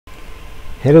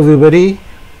Hello everybody,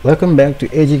 welcome back to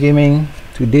AG Gaming.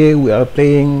 Today we are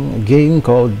playing a game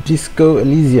called Disco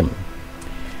Elysium.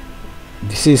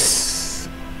 This is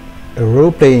a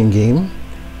role-playing game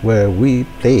where we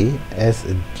play as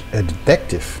a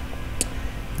detective.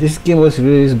 This game was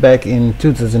released back in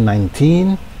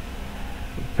 2019.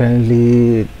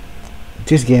 Apparently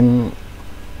this game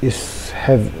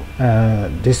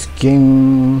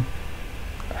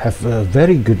have a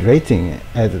very good rating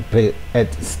at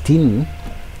Steam.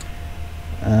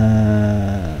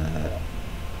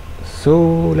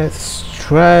 So let's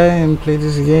try and play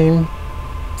this game.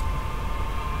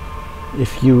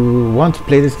 If you want to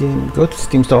play this game, go to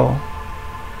Steam Store.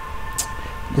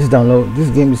 Just download. This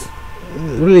game is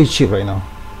really cheap right now.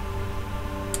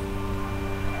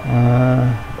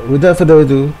 Without further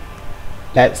ado,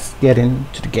 let's get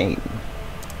into the game.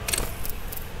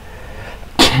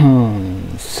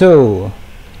 So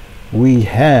we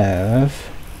have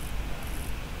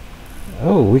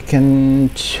we can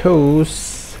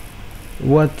choose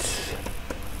what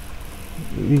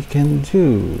we can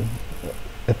do.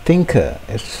 A thinker,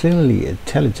 extremely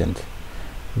intelligent,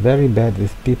 very bad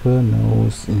with people,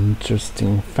 knows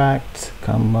interesting facts,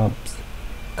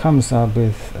 comes up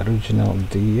with original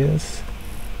ideas,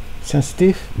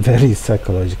 sensitive, very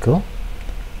psychological,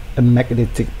 a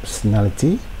magnetic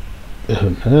personality,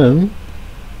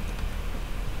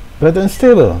 but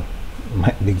unstable,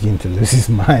 might begin to lose his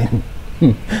mind.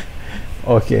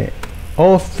 Okay,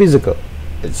 all physical,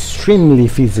 extremely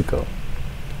physical,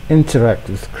 interact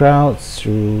with crowds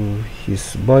through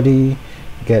his body,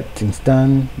 get things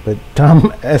done, but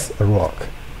dumb as a rock.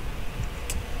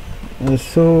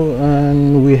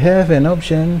 And we have an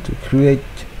option to create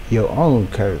your own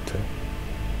character.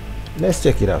 Let's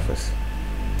check it out first.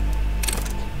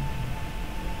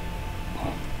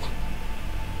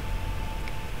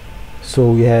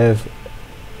 So we have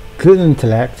good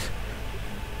intellect,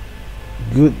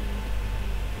 good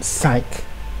psych,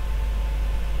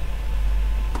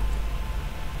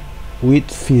 with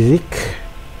physique,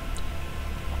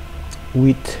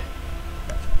 with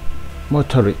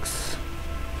motorics.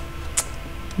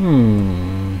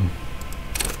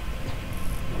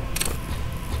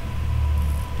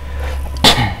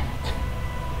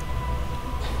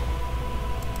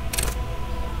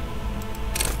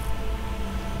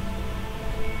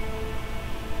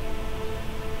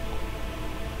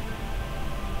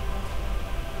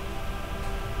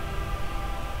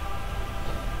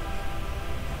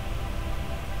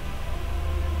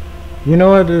 You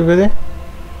know what, everybody?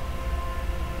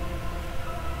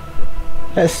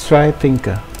 Let's try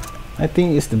thinker. I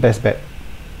think it's the best bet.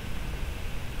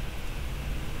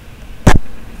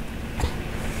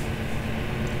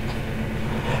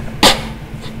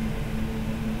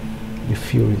 The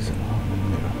furies.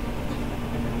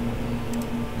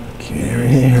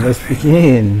 Okay, let's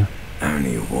begin.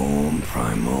 Only warm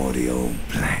primordial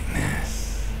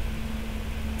blackness.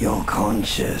 Your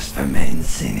conscious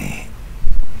ferments in it.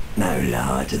 No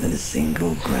larger than a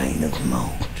single grain of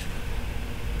malt.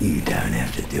 You don't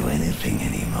have to do anything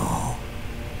anymore.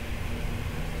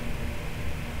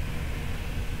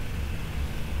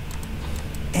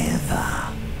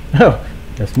 Ever. Oh,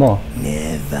 there's more.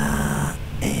 Never,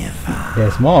 ever.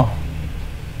 There's more.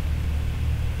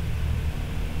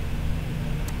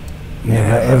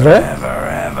 Never,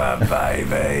 ever,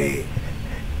 baby.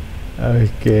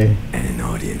 Okay. An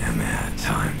inordinate amount of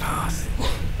time passes.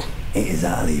 It is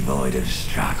utterly void of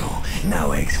struggle.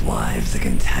 No ex-wives are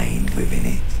contained within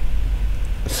it.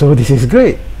 So this is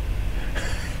great.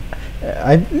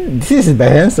 This is the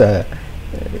answer.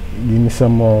 Give me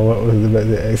some more. What was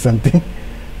the something?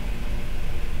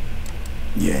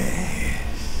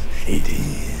 Yes, it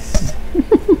is.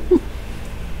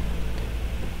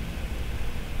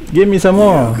 Give me some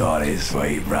more. You got it,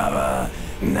 sweet brother.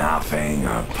 Nothing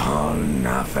upon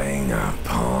nothing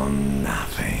upon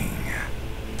nothing.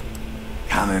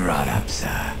 Coming right up,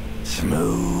 sir.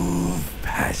 Smooth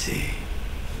passage.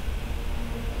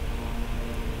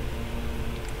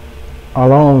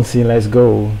 Alone, see, let's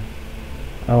go.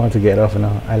 I want to get off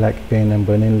now. I like pain and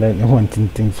burning light and wanting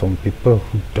things from people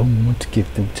who don't want to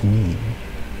give them to me.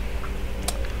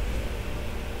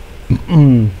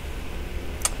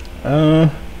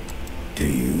 Do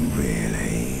you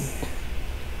really?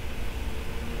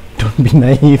 Don't be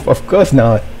naive. Of course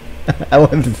not. I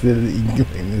want to feel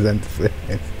ignorant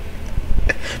friends.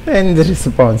 And the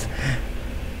response.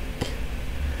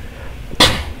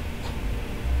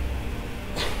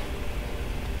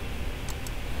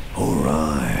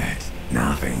 Alright,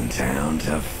 nothing down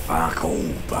to fuck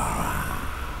all, borough.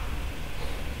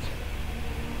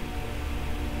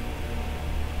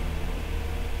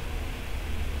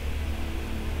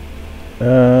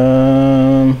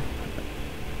 Um,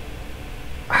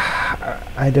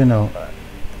 I don't know.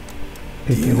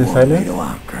 Do It you is a want me silence. to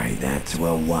upgrade that to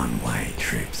a one-way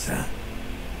trip, sir?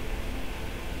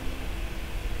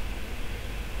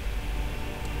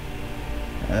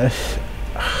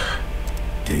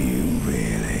 Do you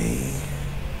really?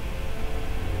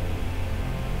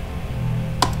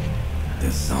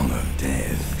 The song of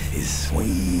death is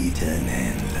sweet and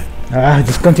endless.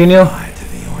 Just continue. Apply to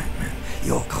the ointment,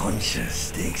 your conscience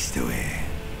sticks to it.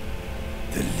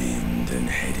 The limbed and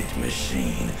headed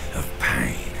machine of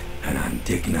pain and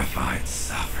undignified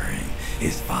suffering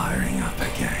is firing up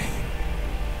again.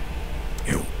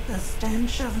 The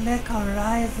stench of liquor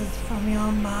rises from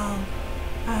your mouth,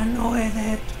 and with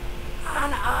it,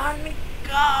 an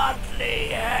ungodly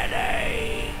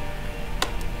headache.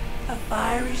 A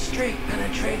fiery streak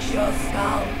penetrates your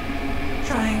skull,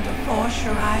 trying to force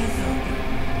your eyes open.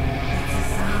 It's a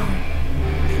sound,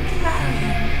 a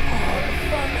clarion call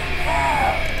from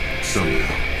hell.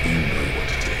 Somehow, you know what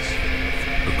it is.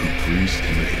 A good priest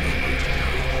can make an upright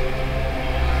carriage.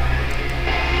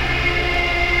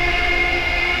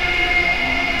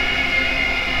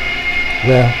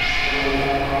 Well,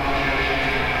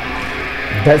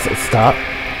 that's a start.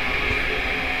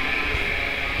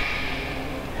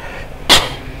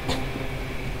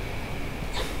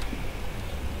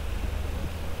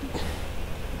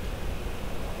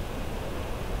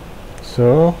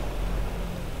 So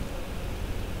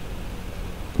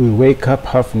we wake up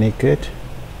half naked.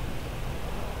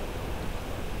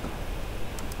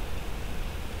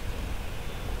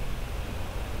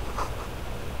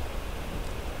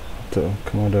 So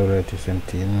Commodore is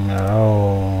empty.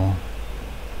 No,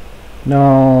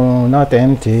 no, not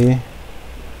empty.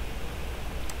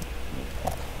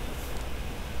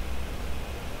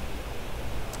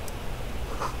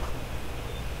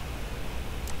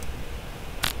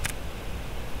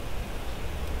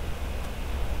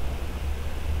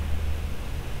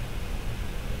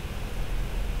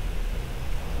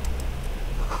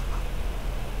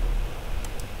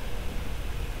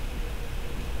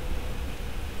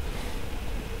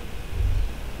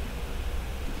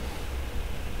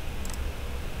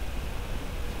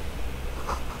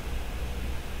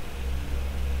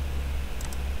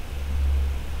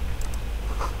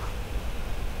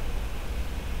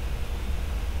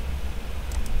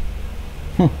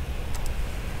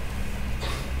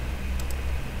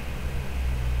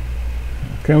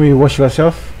 Can we wash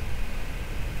yourself?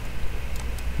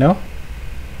 No?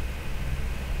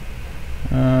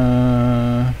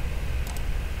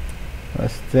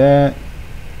 What's that?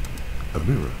 A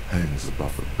mirror hangs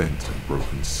above a bent and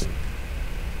broken sink.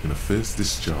 In a fierce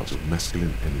discharge of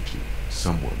masculine energy,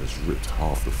 someone has ripped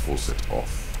half the faucet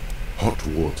off. Hot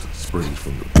water sprays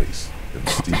from the base, and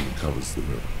steam covers the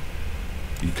mirror.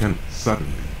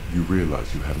 Suddenly, you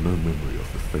realize you have no memory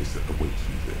of the face that awaits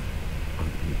you there,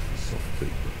 underneath the soft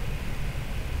vapor.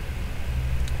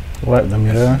 What, the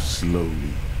mirror? As you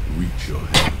slowly reach your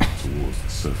hand towards the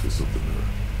surface of the mirror,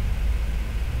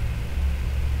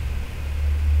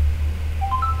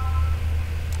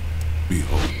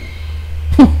 behold,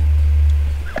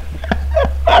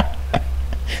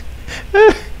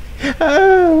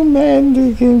 Oh man,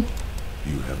 this game.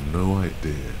 you have no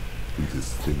idea who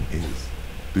this thing is,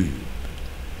 do you?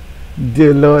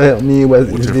 Dear Lord help me, what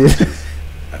is Whatever this? it is,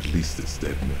 at least it's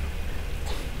dead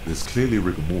now. There's clearly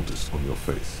rigor mortis on your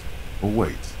face. Oh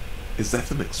wait, is that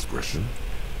an expression?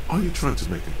 Are you trying to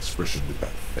make an expression with that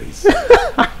face?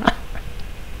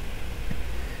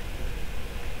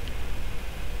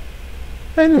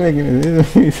 I don't make any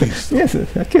Please Yes,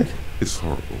 I can. It's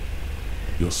horrible.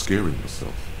 You're scaring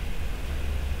yourself.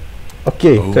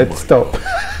 Okay, Oh let's my stop. God.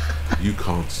 You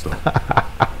can't stop.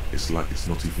 It's like it's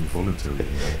not even voluntary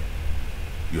anymore.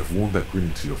 You have worn that grin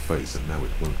into your face and now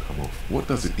it won't come off. What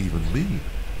does it even mean?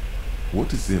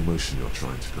 What is the emotion you're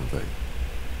trying to convey?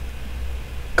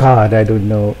 God, I don't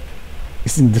know.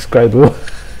 It's indescribable.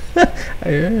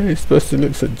 It's supposed to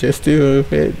look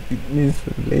suggestive. It means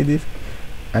for the ladies.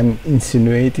 I'm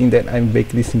insinuating that I'm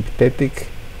vaguely sympathetic.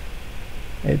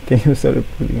 I think I'm sort of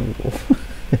pulling off.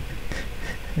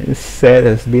 It's sad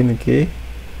has been okay.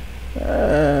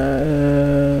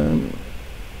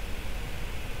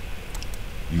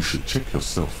 You should check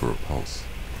yourself for a pulse,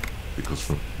 because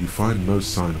you find no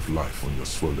sign of life on your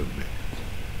swollen neck.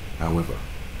 However,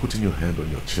 putting your hand on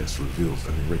your chest reveals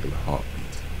an irregular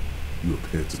heartbeat. You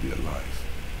appear to be alive,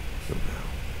 for now.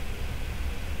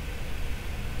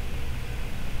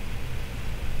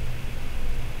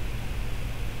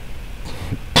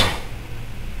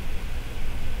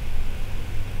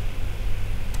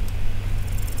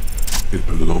 It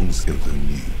belongs in the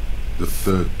new, the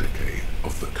third decade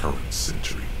of the current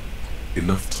century.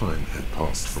 Enough time had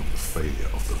passed from the failure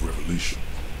of the revolution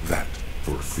that,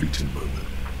 for a fleeting moment,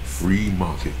 free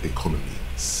market economy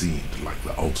seemed like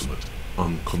the ultimate,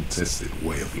 uncontested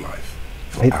way of life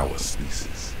for our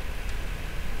species.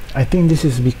 I think this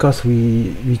is because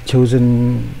we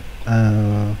chosen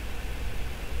the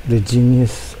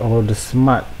genius or the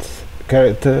smart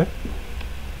character.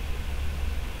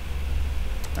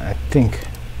 I think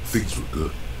things were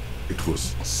good. It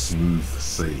was smooth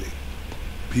sailing.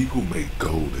 People made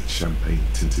gold and champagne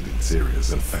tinted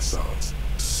interiors and facades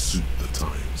to suit the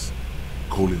times,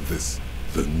 calling this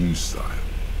the new style.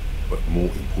 But more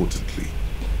importantly,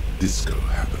 disco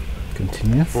happened.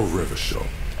 Continue. For Revachol,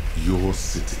 your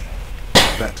city,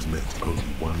 that meant only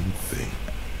one thing.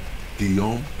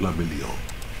 Guillaume le Million.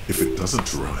 If it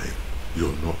doesn't rhyme,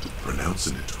 you're not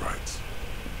pronouncing it right.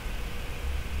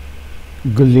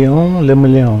 Guillaume le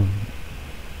Million.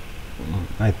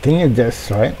 I think it's just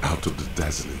right. Out of the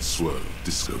dazzling swirl of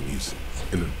disco music,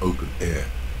 in an open air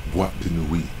boîte de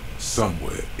nuit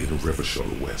somewhere in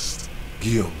Revachol West,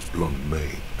 Guillaume's blonde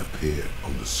mane appeared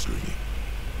on the screen.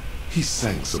 He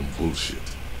sang some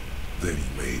bullshit. Then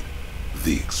he made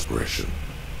the expression.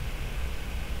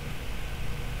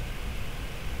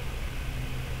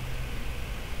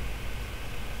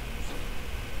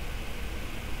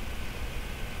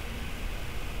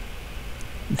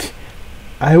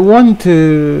 I want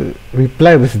to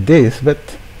reply with this, but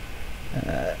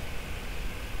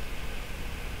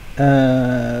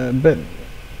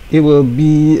it will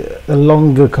be a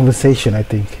longer conversation, I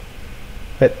think.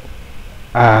 But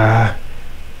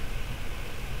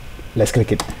let's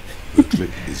click it. The click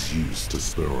is used to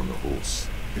spur on a horse.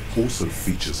 It also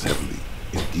features heavily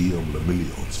in Guillaume le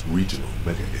Million's regional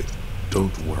mega hit,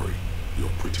 Don't Worry Your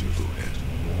Pretty Little Head.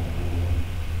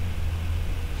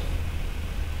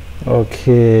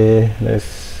 Okay,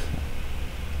 let's...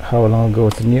 How long ago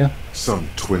was it new? Some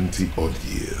 20 odd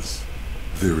years.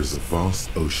 There is a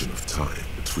vast ocean of time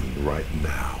between right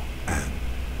now and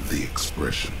the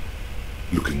expression.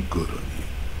 Looking good on you,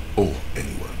 or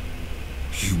anyone.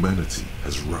 Humanity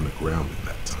has run aground in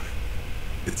that time.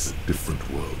 It's a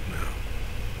different world now.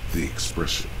 The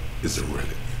expression is a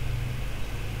relic.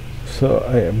 So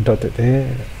I adopted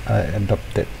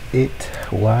it.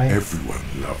 Why? Everyone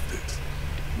loved it.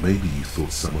 Maybe you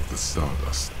thought some of the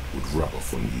stardust would rub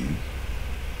off on you.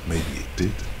 Maybe it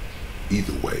did.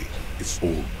 Either way, it's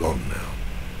all gone now.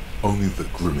 Only the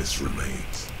grimace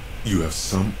remains. You have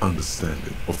some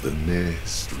understanding of the near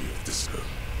history of disco.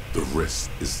 The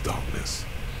rest is darkness.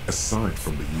 Aside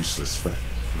from the useless fact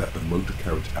that the motor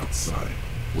carriage outside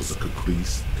was a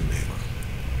caprice cinema.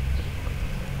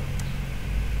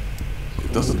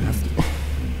 It doesn't have to be.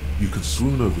 You can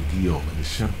swoon over Guillaume and his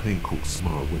champagne-corked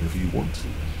smile whenever you want to.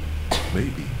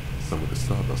 Maybe some of the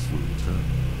stardust will return.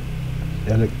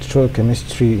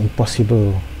 Electrochemistry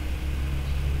impossible.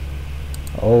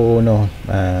 Oh no,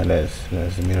 let's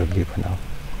mirror grip now.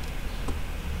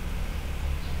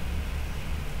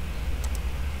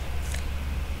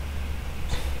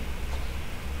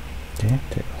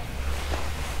 Okay.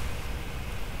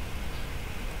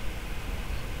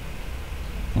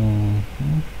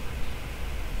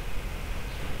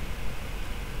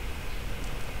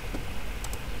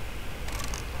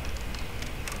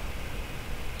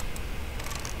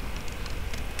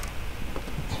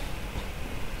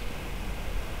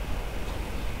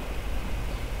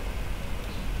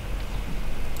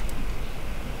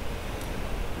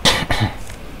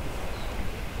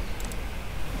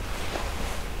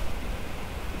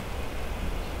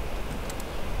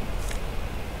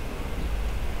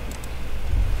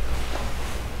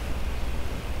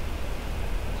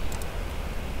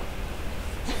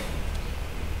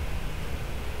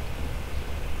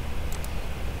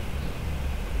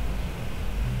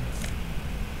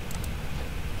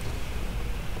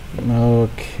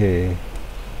 Okay.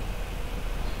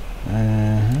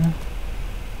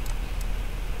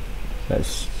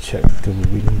 Let's check the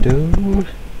window.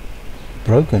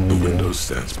 Broken window. The window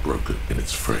stands broken in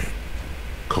its frame.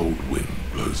 Cold wind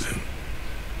blows in.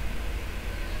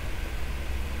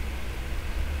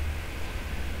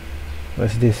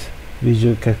 What's this?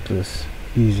 Visual calculus.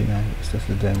 Easy now. That's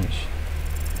the damage.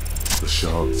 The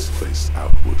shards face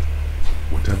outward.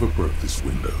 Whatever broke this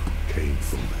window came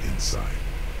from the inside.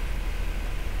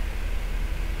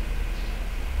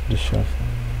 The shuffle.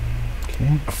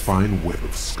 Okay. A fine web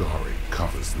of scarring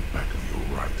covers the back of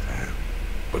your right hand,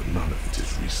 but none of it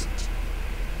is recent.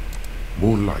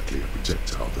 More likely a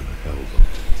projectile than a held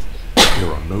object.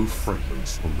 There are no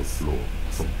fragments on the floor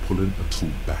from pulling a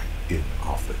tool back in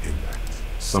after impact.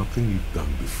 Something you've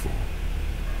done before.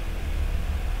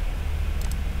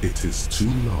 It is too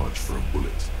large for a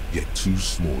bullet, yet too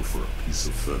small for a piece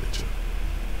of furniture.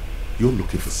 You're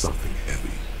looking for something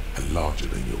heavy and larger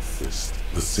than your fist.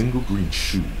 The single green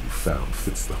shoe you found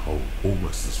fits the hole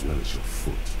almost as well as your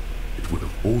foot. It would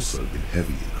have also been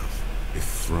heavy enough if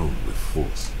thrown with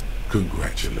force.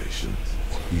 Congratulations.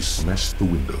 You smashed the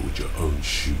window with your own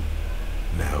shoe.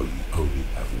 Now you only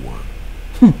have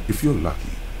one. If you're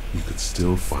lucky, you could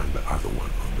still find the other one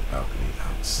on the balcony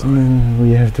outside.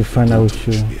 We have to find our It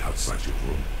shoe. should be outside your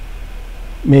room.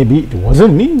 Maybe it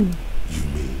wasn't me. You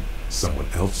mean someone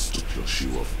else took your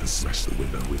shoe off and smashed the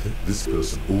window with it? This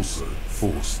person also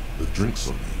forced the drinks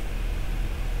on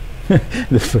you.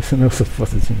 This person also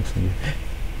forced the drinks on you.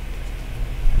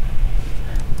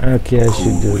 Okay, I should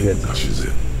Cool do wind that. gushes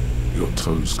in. Your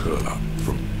toes curl up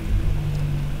from...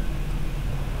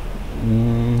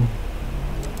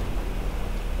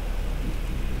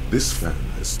 This fan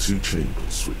has two chamber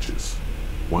switches.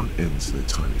 One ends in a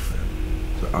tiny fan,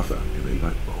 the other in a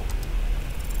light bulb.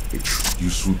 You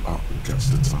swoop up and catch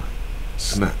the time.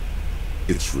 Snap!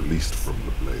 It's released from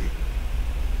the blade.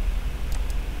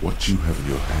 What you have in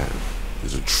your hand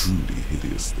is a truly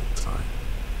hideous thing tie,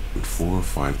 with 4 or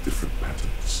 5 different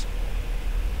patterns.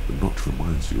 The knot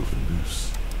reminds you of a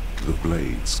noose. The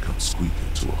blades come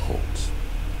squeaking to a halt.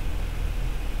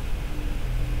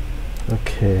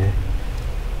 Okay.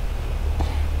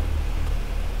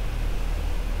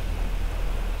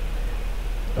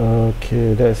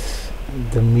 Okay, that's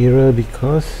the mirror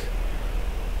because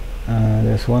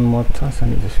there's one more task I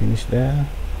need to finish there.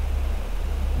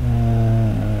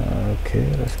 Okay,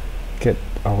 let's get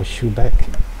our shoe back.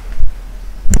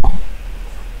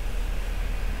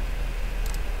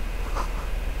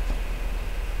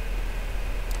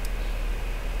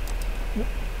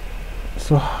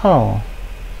 So how?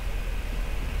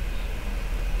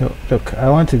 Look, I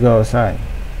want to go outside.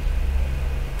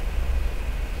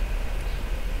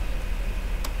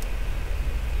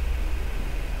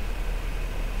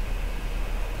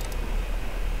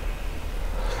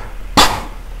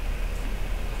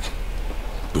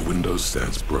 The window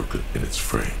stands broken in its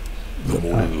frame. The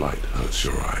morning light hurts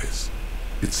your eyes.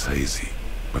 It's hazy,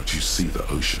 but you see the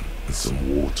ocean and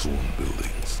some war-torn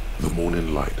buildings. The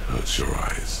morning light hurts your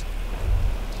eyes.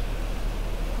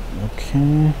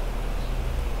 Okay.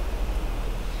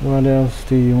 What else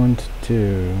do you want to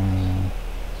do?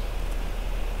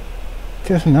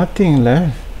 There's nothing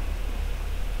left.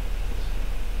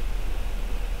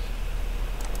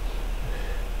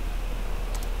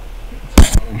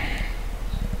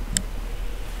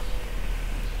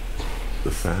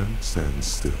 The fan stands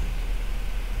still.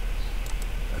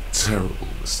 A terrible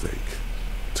mistake.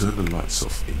 Turn the lights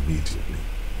off immediately.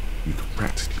 You can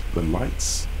practically... The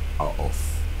lights are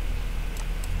off.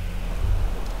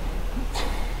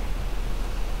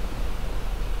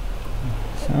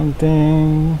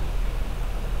 Something.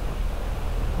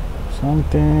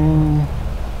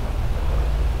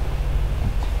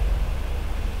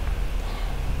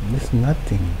 There's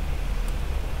nothing.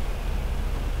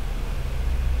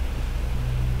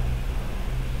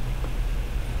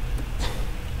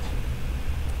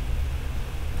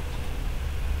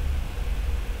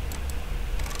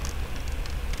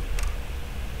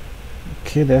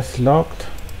 Okay, that's locked.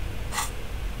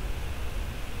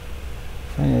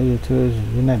 Find your tools,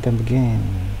 unite them again.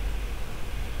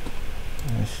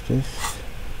 What's this?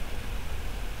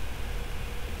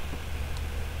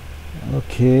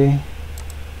 Okay.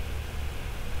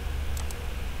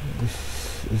 This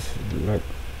is like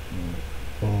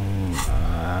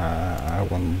I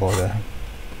won't bother.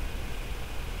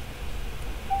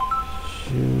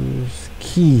 Shoes,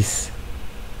 keys.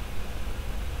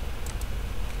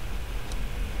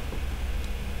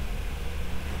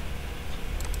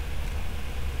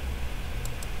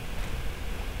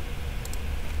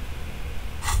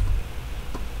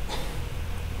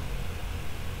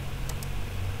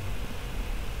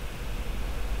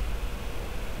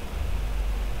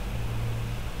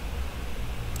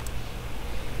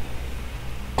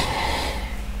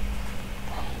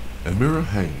 A mirror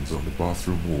hangs on the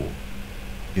bathroom wall.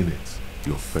 In it,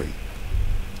 your fate.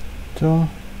 So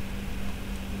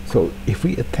if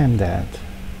we attempt that,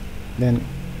 then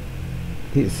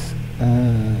it's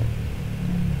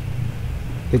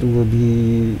it will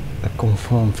be a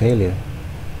confirmed failure.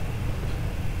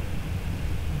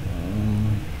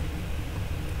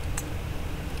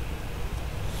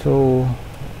 So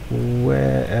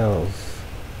where else?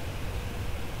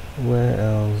 Where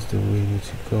else do we need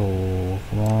to go?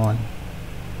 Come on.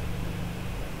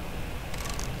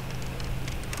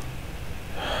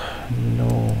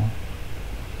 No.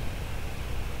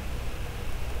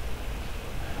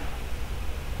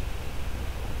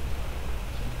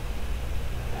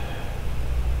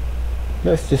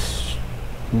 Let's just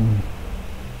hmm,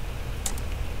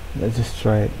 let's just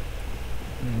try it.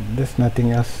 There's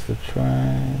nothing else to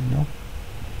try. Nope.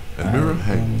 A mirror I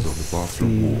hangs don't on the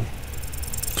bathroom see. wall.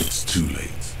 It's too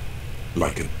late.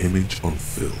 Like an image on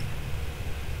film.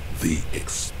 The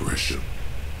expression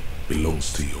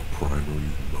belongs to your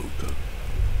primary motor.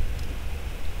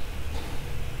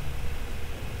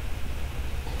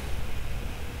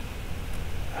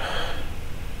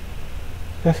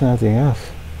 There's nothing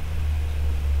else.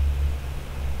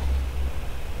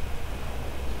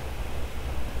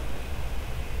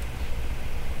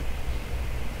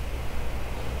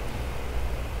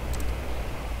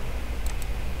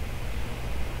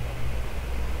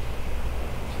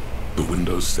 The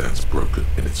window stands broken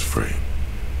in its frame.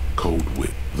 Cold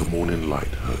wind, the morning light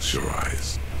hurts your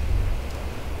eyes.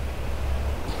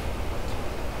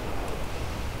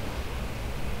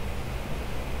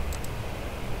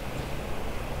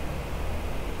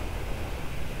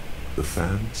 The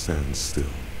fan stands still.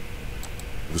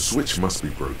 The switch must be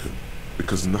broken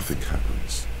because nothing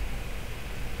happens.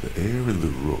 The air in the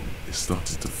room is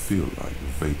starting to feel like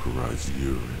vaporized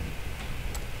urine.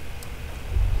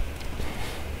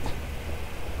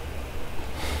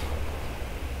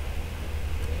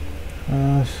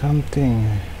 Something.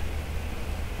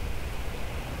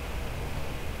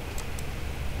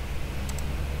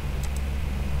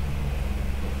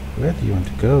 Where do you want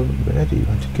to go? Where do you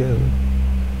want to go?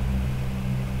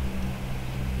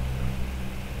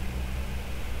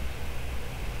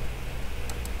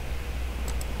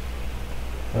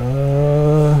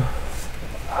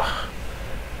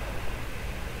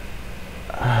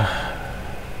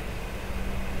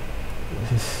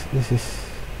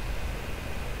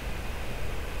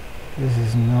 This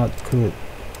is not good.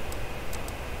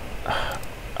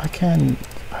 I can't.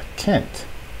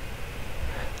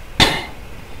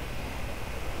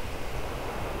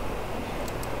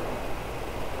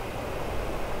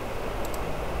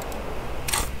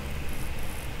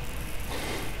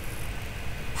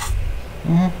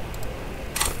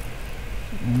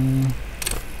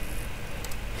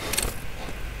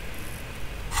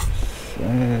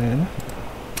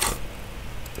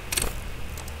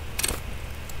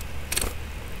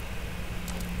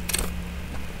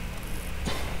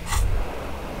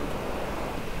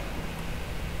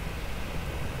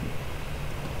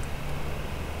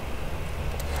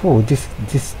 Oh,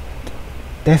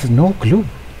 there's no clue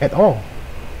at all.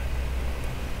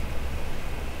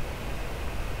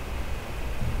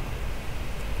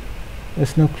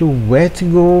 There's no clue where to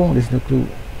go. There's no clue.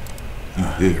 You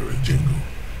hear a jingle.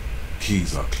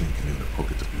 Keys are clinking in the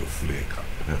pocket of your flare-cut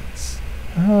pants.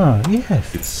 Ah,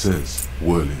 yes. It says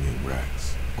whirling in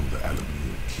rags on the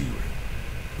aluminium keyring.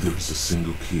 There is a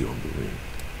single key on the ring.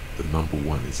 The number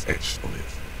 1 is etched on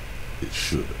it. It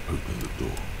should open the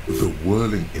door. The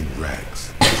Whirling in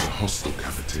Rags is a hostel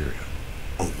cafeteria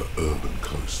on the urban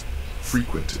coast,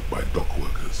 frequented by dock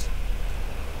workers.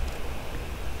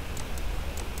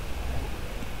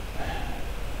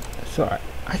 So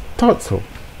I thought so.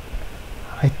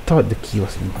 I thought the key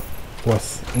was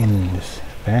in his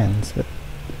pants, but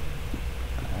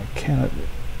I cannot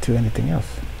do anything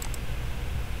else.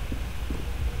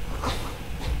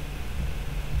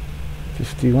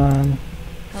 51.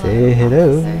 Say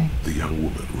hello. Officer. The young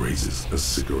woman raises a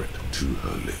cigarette to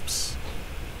her lips.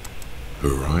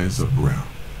 Her eyes are brown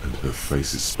and her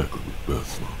face is speckled with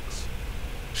birthmarks.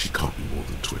 She can't be more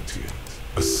than 28.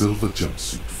 A silver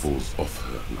jumpsuit falls off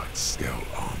her like scale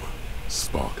armor,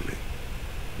 sparkling.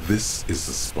 This is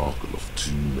the sparkle of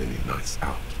too many nights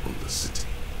out on the city.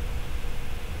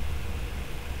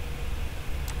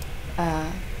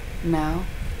 No.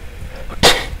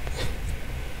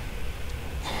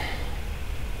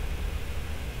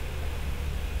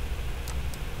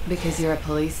 Because you're a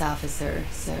police officer,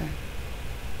 sir.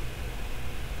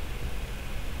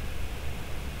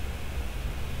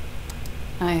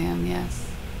 I am, yes.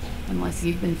 Unless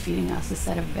you've been feeding us a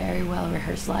set of very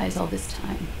well-rehearsed lies all this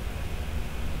time.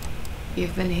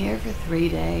 You've been here for 3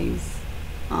 days.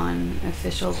 On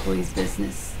official police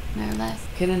business, no less.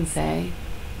 Couldn't say.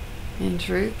 In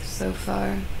truth, so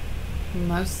far,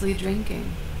 mostly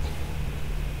drinking.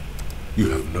 You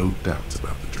have no doubt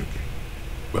about the drinking.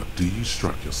 But do you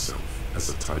strike yourself as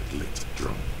a tight-lipped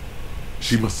drunk?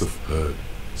 She must have heard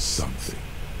something.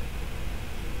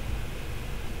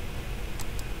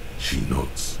 She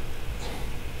nods.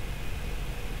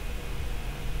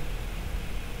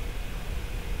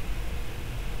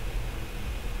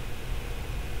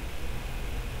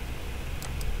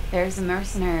 There's a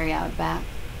mercenary out back.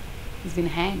 He's been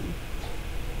hanged.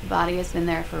 The body has been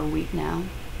there for a week now.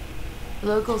 The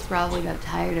locals probably got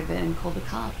tired of it and called the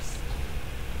cops.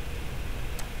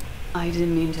 I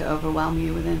didn't mean to overwhelm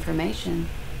you with information.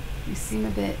 You seem a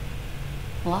bit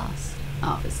lost,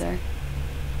 officer.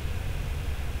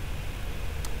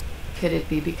 Could it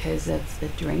be because of the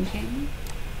drinking?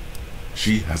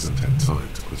 She hasn't had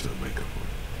time to put her makeup on.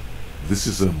 This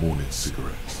is her morning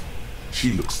cigarette.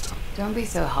 She looks tough. Don't be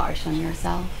so harsh on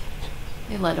yourself.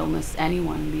 You let almost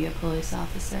anyone be a police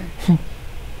officer.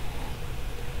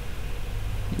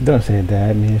 Don't say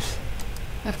that, miss.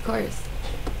 Of course.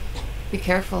 Be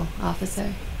careful,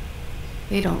 officer.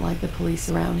 They don't like the police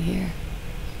around here.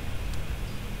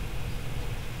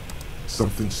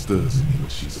 Something stirs in you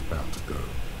as she's about to go.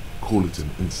 Call it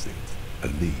an instinct, a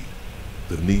need.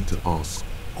 The need to ask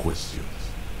questions.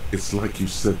 It's like you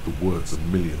said the words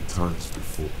 1,000,000 times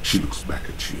before. She looks back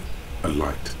at you, a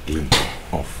light glinting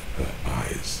off her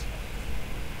eyes.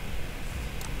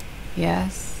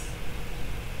 Yes.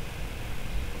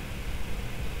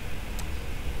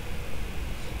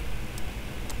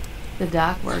 The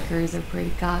dock workers are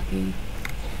pretty cocky.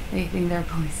 They think they're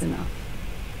police enough.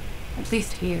 At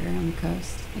least here on the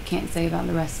coast. I can't say about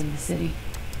the rest of the city.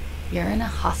 You're in a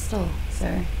hostel,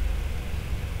 sir.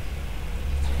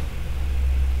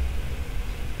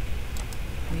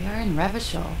 We are in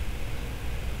Revachol.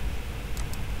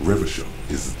 Revachol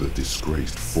is the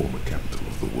disgraced former capital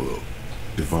of the world,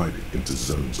 divided into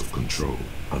zones of control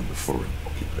under foreign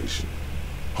occupation.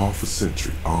 Half a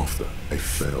century after a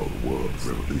failed world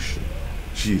revolution,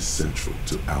 she is central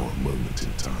to our moment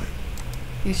in time.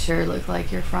 You sure look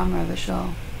like you're from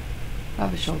Revachol.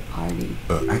 Revachol party.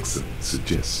 Her accent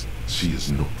suggests she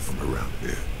is not from around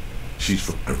here. She's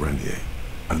from Aranier,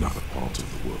 another part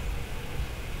of the world.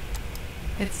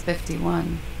 It's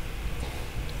 51.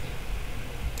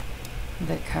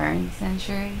 The current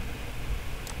century?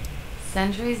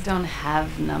 Centuries don't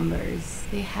have numbers.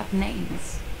 They have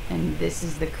names. And this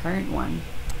is the current one.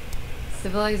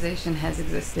 Civilization has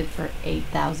existed for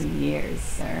 8,000 years,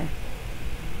 sir.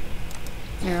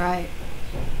 You're right.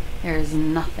 There is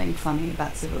nothing funny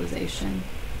about civilization.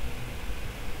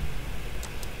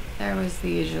 There was the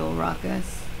usual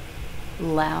ruckus.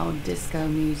 Loud disco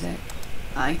music.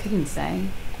 I couldn't say.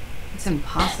 It's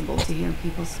impossible to hear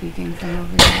people speaking from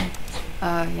over here.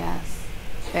 Oh, yes.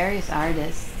 Various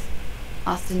artists.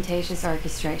 Ostentatious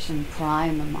orchestration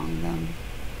prime among them.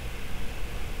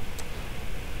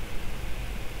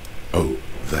 Oh,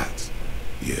 that.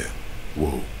 Yeah.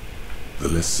 Whoa. The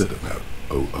less said about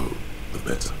OO, the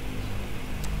better.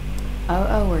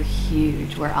 OO were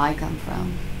huge where I come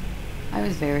from. I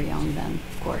was very young then,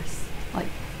 of course. Like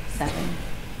 7.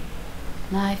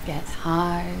 Life gets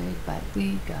hard, but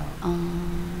we go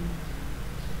on.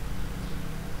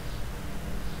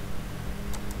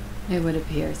 It would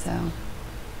appear so.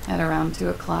 At around 2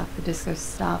 o'clock, the disco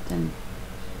stopped and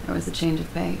there was a change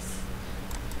of pace.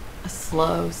 A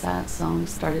slow, sad song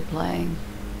started playing,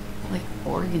 like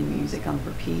organ music on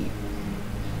repeat.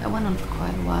 That went on for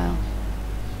quite a while.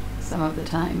 Some of the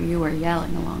time, you were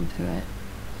yelling along to it.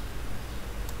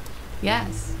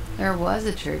 Yes, there was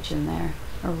a church in there,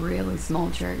 a really small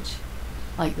church,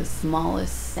 like the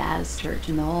smallest, saddest church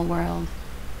in the whole world.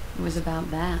 It was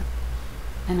about that.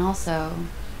 And also,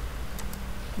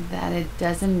 that it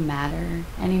doesn't matter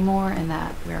anymore and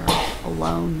that we're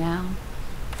alone now.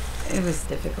 It was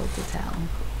difficult to tell.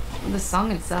 The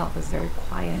song itself was very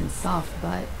quiet and soft,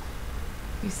 but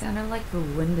you sounded like a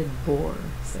winded boar,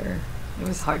 sir. It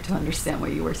was hard to understand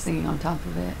what you were singing on top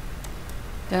of it.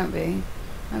 Don't be.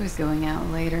 I was going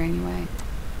out later anyway.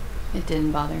 It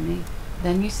didn't bother me.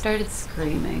 Then you started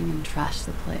screaming and trashed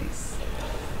the place.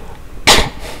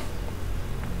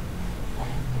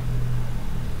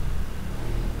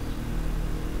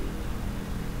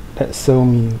 That saw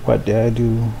me. What did I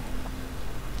do?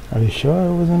 Are you sure I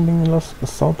wasn't being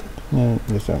assaulted? Yeah,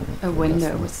 yes, A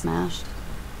window was smashed.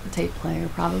 A tape player,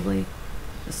 probably.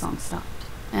 The song stopped.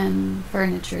 And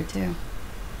furniture, too.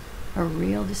 A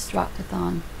real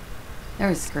destructathon. There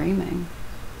was screaming.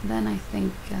 Then I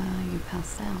think you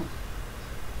passed out.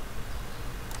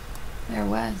 There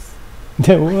was.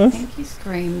 There I was? think you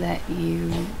screamed that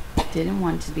you didn't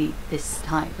want to be this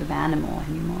type of animal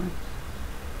anymore.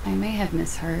 I may have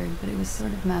misheard, but it was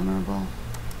sort of memorable.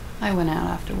 I went out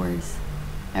afterwards.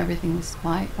 Everything was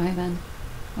quiet by then,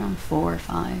 around 4 or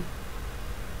 5.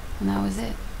 And that was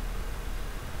it.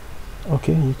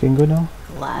 Okay, you can go now.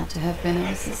 Glad to have been of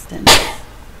assistance.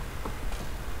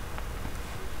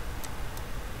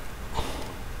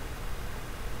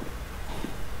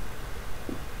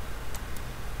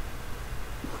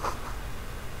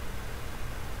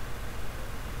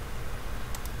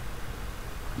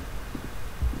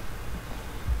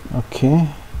 Okay,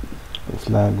 looks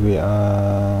like we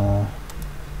are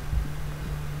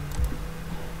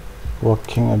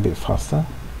walking a bit faster.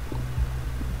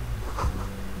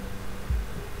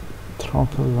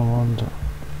 Trample the wonder.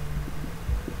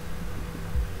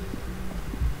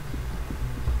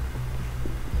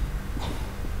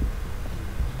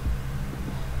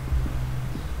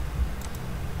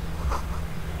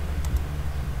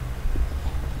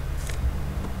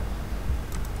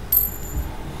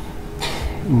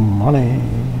 Money.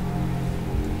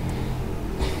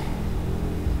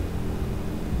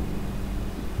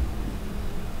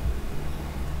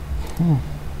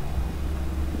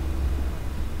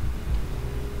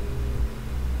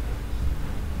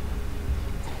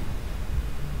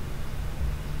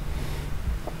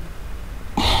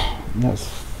 That's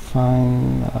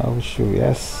fine. Our shoe,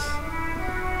 yes.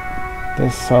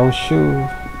 That's our shoe.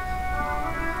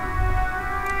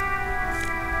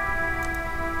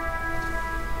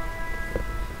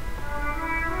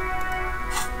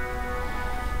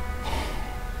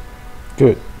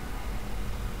 Good.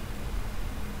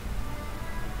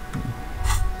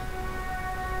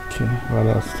 Okay, what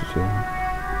else to do?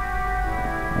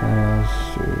 What else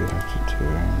do we have to do?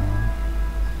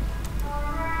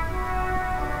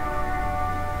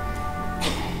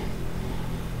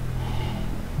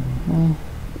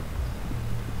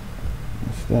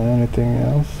 Is there anything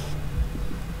else?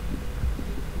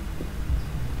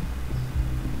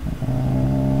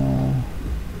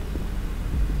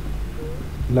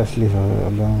 Let's leave her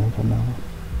alone for now.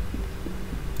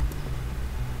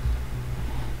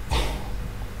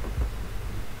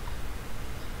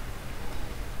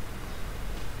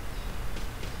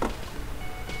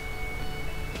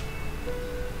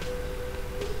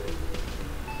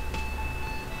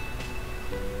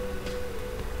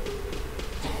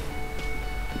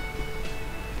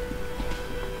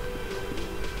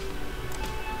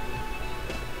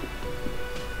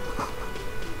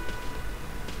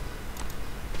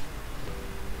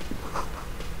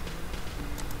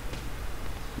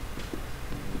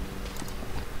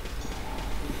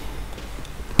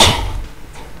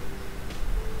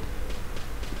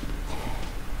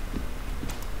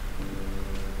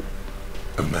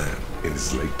 A man in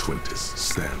his late 20s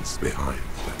stands behind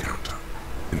the counter,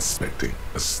 inspecting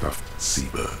a stuffed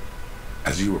seabird.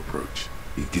 As you approach,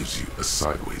 he gives you a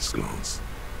sideways glance,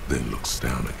 then looks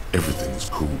down at everything is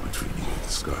cool between you and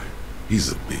this guy.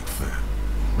 He's a big fan.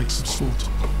 Make some small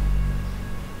talk.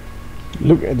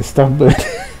 Look at the stuffed bird.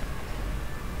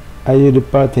 Are you the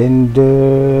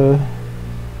bartender?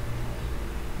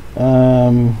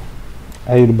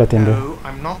 Are you the bartender? No,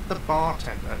 I'm not the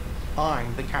bartender.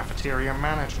 I'm the cafeteria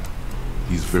manager.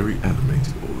 He's very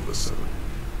animated all of a sudden.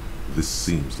 This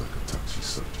seems like a touchy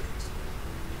subject.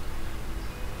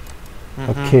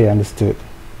 Okay, understood.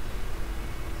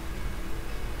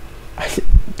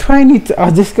 Do I need to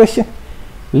ask this question?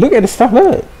 Look at the stuffed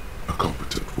bird. A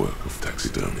competent work of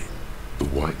taxidermy. The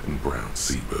white and brown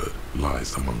seabird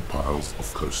lies among piles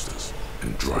of coasters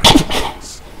and dried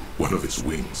bones. One of its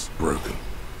wings broken.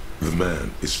 The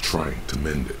man is trying to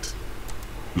mend it.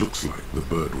 Looks like the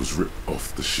bird was ripped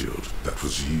off the shield that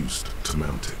was used to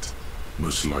mount it,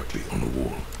 most likely on a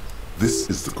wall. This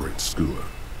is the Great Skua.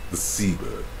 The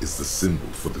seabird is the symbol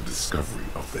for the discovery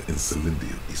of the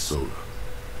Insulindian Isola,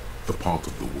 the part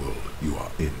of the world you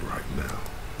are in right now.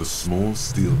 The small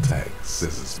steel tag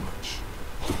says as much.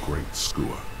 The Great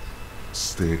Skua.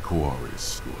 Ste Koare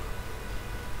Skua.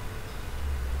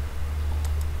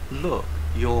 Look,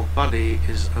 your buddy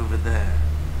is over there.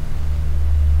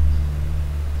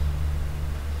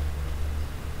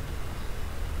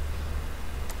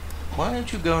 Why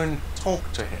don't you go and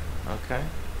talk to him, okay?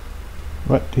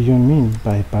 What do you mean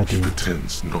by He buddy?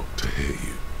 pretends not to hear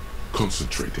you,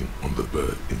 concentrating on the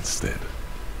bird instead.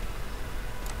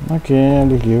 Okay, I'll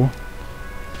leave you.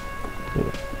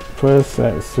 First,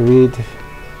 let's read.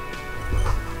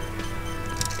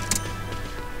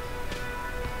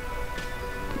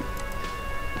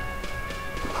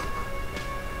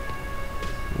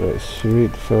 Let's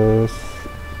read first.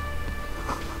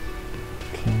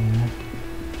 Okay.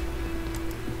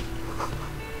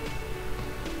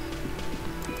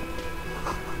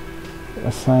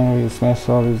 Assign with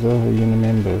small reserve unit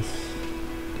members.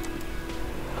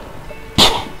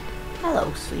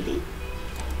 Hello, sweetie.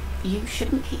 You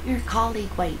shouldn't keep your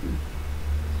colleague waiting.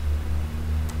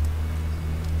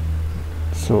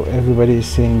 So everybody is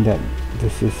saying that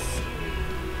this is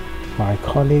my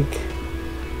colleague.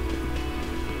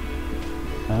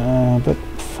 But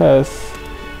first,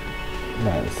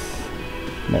 let's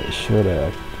make sure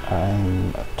that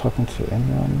I'm talking to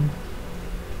anyone.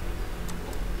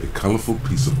 A colorful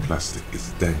piece of plastic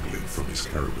is dangling from his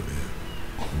carabiner.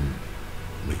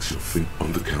 Makes your feet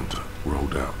on the counter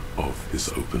rolled out of his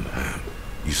open hand.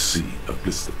 You see a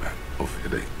blister pack of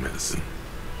headache medicine.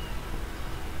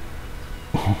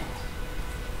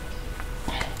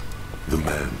 The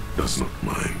man does not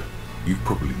mind. You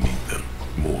probably need them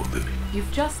more than he.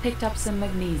 You've just picked up some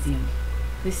magnesium.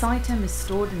 This item is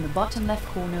stored in the bottom left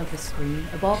corner of the screen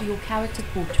above your character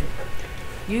portrait.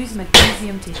 Use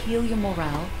magnesium to heal your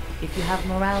morale if you have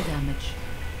morale damage.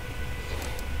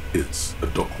 It's a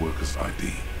dock worker's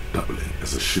ID, doubling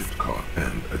as a shift card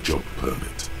and a job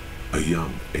permit. A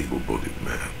young, able-bodied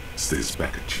man stares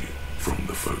back at you from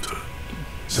the photo.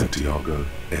 Santiago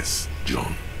S.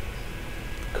 John.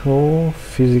 Core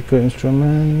physical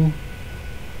instrument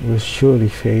will surely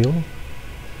fail.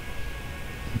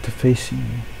 Interfacing.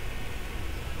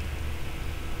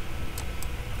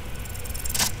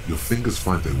 Your fingers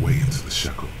find their way into the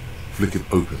shackle, flicking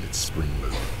open its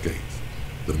spring-loaded gate.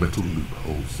 The metal loop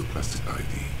holds the plastic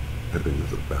ID and a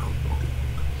leather-bound pocketbook.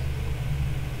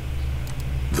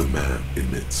 The man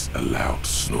emits a loud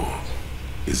snore.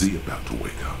 Is he about to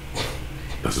wake up?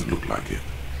 Doesn't look like it,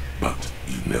 but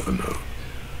you never know.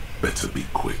 Better be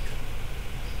quick.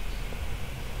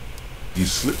 You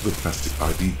slip the plastic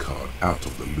ID card out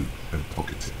of the loop and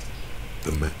pocket it.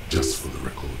 The man, just for the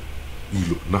record, you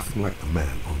look nothing like the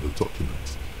man on the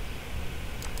document.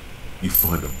 You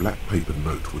find a black paper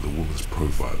note with a woman's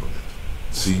profile on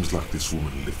it. Seems like this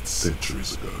woman lived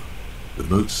centuries ago. The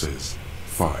note says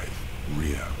 5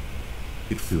 Real.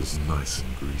 It feels nice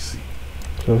and greasy.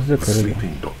 Close the The Caribbean.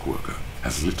 sleeping dock worker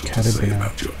has little to say Caribbean.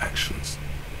 about your actions.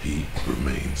 He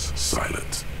remains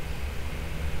silent.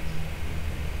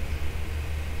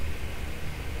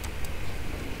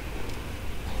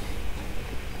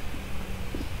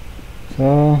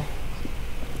 So,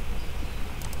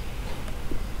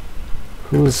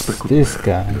 who's Speckled this man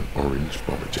guy? in an orange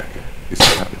bomber jacket is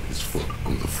tapping his foot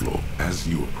on the floor. As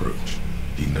you approach,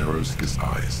 he narrows his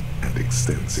eyes and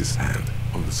extends his hand.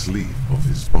 On the sleeve of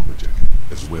his bomber jacket,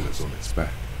 as well as on its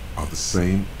back, are the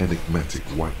same enigmatic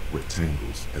white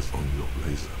rectangles as on your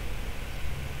blazer.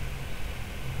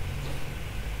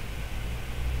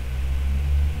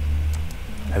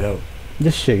 Hello,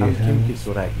 Just shake I'm his Kim hand.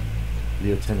 Kitsuragi,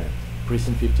 Lieutenant,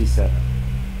 Prison 57.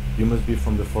 You must be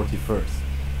from the 41st.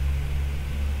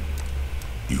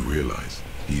 You realize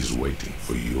he's waiting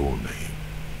for your name.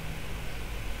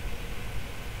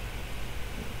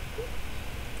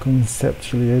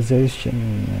 Conceptualization,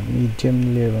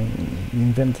 medium level,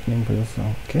 invent name for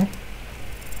yourself. Okay.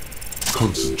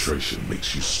 Concentration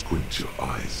makes you squint your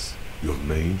eyes. Your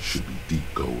name should be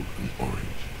deep gold and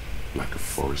orange, like a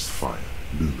forest fire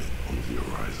looming on the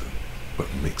horizon, but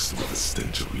mixed with the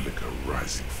stench of liquor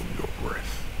rising from your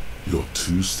breath. You're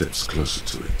 2 steps closer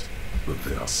to it, but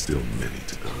there are still many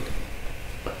to go.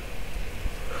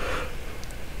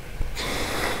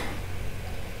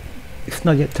 It's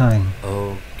not yet time.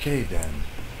 Okay then.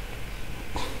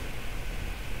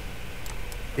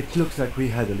 It looks like we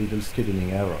had a little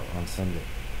scheduling error on Sunday.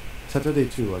 Saturday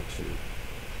too, actually.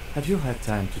 Have you had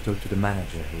time to talk to the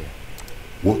manager here?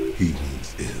 What he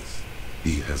means is,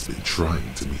 he has been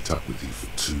trying to meet up with you for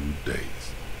 2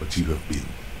 days, but you have been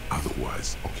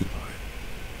otherwise occupied.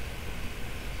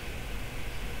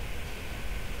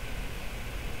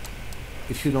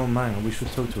 If you don't mind, we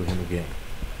should talk to him again.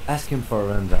 Ask him for a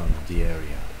rundown of the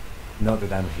area. Now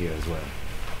that I'm here as well.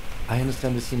 I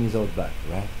understand the scene is out back,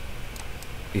 right?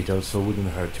 It also wouldn't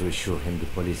hurt to assure him the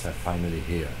police are finally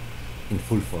here. In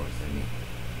full force, I mean.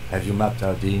 Have you mapped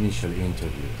out the initial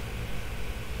interview?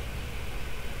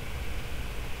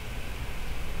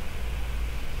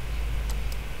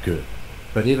 Good.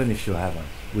 But even if you haven't,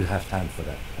 we'll have time for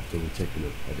that after we take a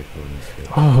look at the coroner's case.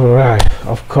 Alright,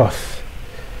 of course.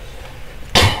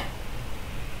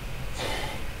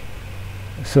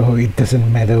 So it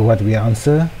doesn't matter what we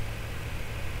answer.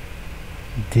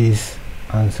 This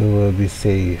answer will be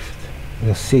saved.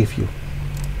 Will save you.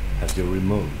 Have you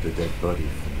removed the dead body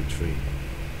from the tree?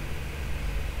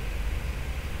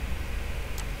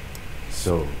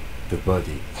 So, the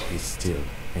body is still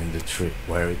in the tree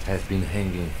where it has been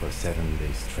hanging for 7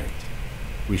 days straight.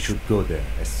 We should go there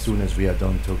as soon as we are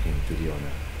done talking to the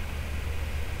owner.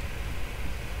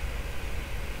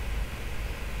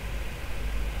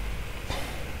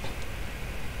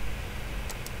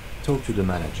 Talk to the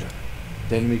manager.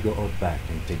 Then we go out back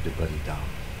and take the body down.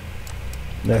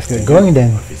 Let's get going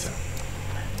then. Officer,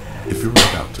 if you're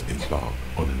about to embark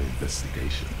on an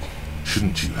investigation,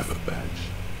 shouldn't you have a badge?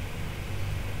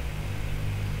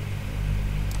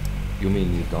 You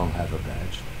mean you don't have a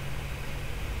badge?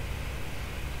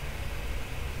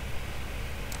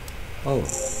 Oh,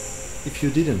 if you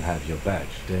didn't have your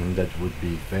badge, then that would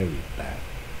be very bad.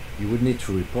 You would need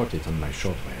to report it on my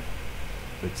shortwave.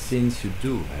 But since you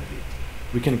do have it,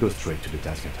 We can go straight to the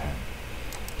task at hand.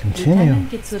 Continue.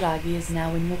 Lieutenant Kitsuragi is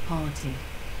now in your party.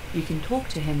 You can talk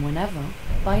to him whenever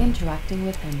by interacting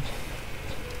with him.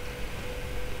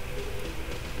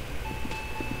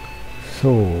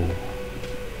 So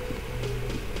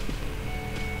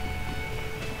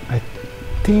I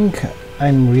think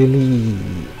I'm really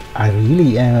a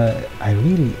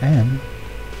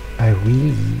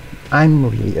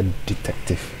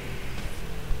detective.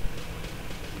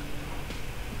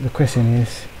 The question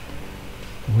is,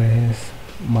 where's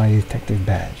my detective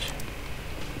badge?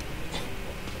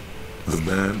 The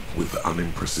man with the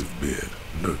unimpressive beard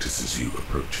notices you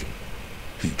approaching.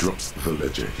 He drops the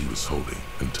ledger he was holding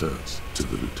and turns to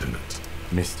the lieutenant.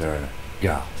 Mr.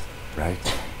 Gart,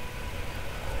 right?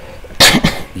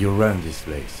 You run this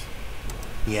place.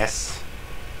 Yes.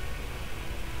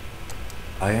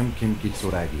 I am Kim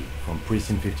Kitsuragi from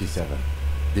Precinct 57.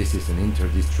 This is an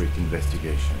inter-district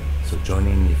investigation, so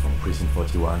joining me from Precinct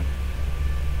 41.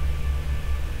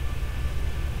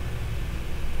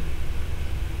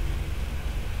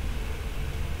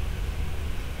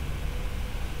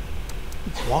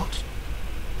 What?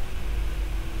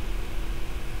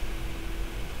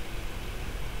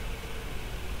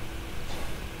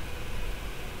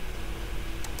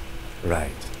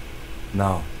 Right.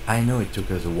 Now, I know it took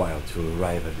us a while to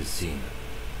arrive at the scene.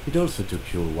 It also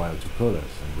took you a while to call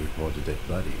us and report the dead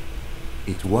body.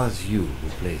 It was you who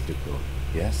placed the call,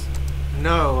 yes?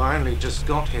 No, I only just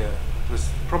got here. It was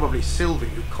probably Sylvie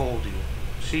who called you.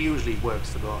 She usually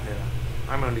works the bar here.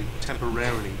 I'm only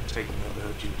temporarily taking over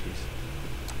her duties.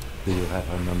 Do you have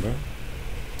her number?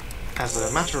 As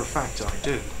a matter of fact, I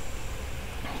do.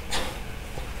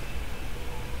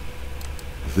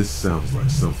 This sounds like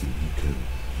something you can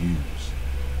use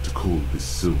to call this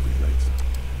Sylvie later.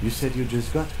 You said you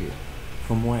just got here.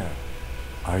 From where?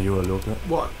 Are you a local?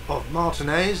 What, of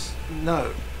Martinez?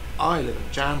 No, I live in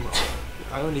Jamrock.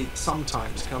 I only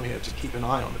sometimes come here to keep an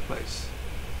eye on the place.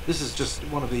 This is just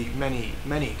one of the many,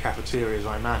 many cafeterias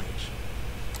I manage.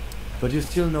 But you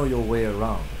still know your way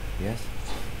around, yes?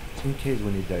 In case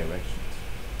we need directions.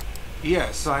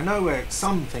 Yes, I know where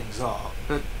some things are,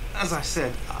 but as I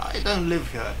said, I don't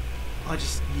live here. I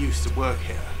just used to work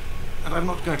here. And I'm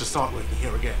not going to start working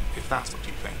here again, if that's what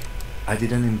you think. I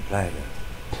didn't imply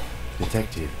that.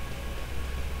 Detective.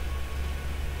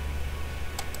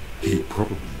 He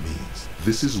probably means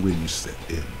this is when you step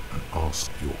in and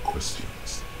ask your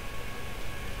questions.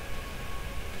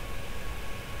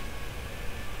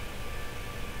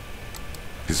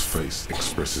 His face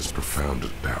expresses profound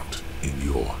doubt in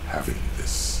your having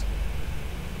this.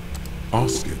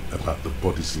 Ask him about the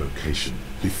body's location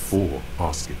before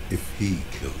asking if he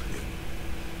killed him.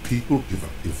 People give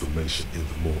up information in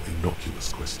the more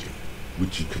innocuous question,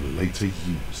 which you can later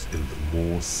use in the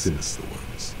more sinister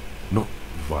ones, not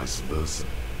vice versa.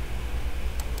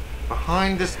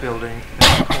 Behind this building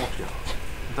is a courtyard.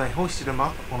 They hoisted him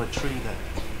up on a tree there.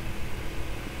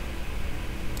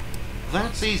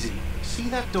 That's easy. See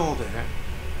that door there?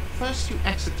 First you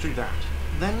exit through that.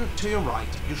 Then to your right,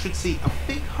 you should see a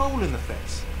big hole in the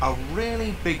fence. A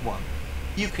really big one.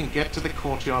 You can get to the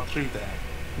courtyard through there.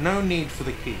 No need for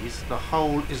the keys. The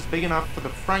hole is big enough for the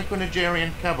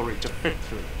Franco-Nigerian cavalry to fit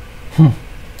through.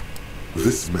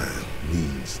 This man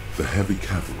means the heavy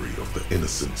cavalry of the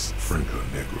innocents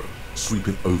Franco-Negro,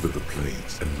 sweeping over the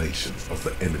plains and nations of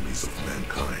the enemies of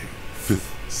mankind.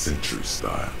 5th century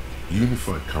style.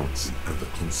 Unified currency and the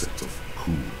concept of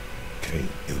cool came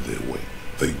in their way.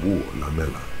 They wore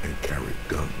lamella and carried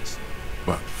guns.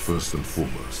 But first and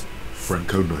foremost,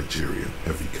 Franco-Nigerian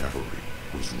heavy cavalry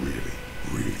was really,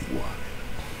 really wide.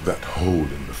 That hole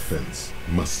in the fence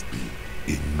must be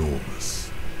enormous.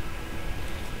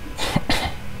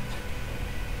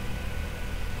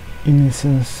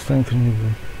 Innocence, frankly.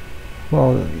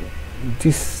 Well,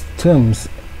 these terms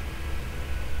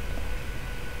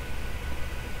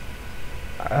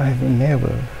I've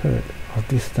never heard of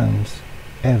these terms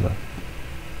ever.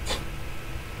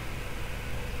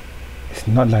 It's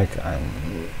not like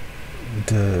I'm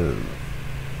the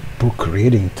book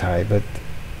reading type, but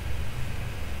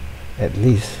at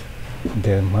least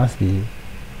there must be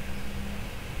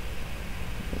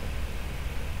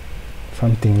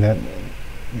something that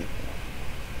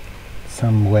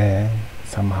somewhere,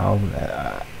 somehow,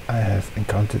 I have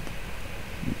encountered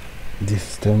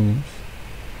these terms.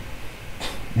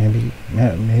 Maybe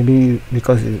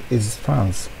because it's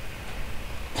France.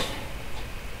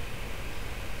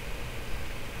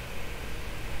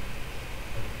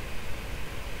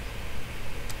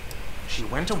 She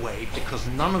went away because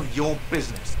none of your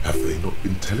business. Have they not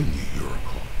been telling you you're a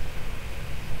cop?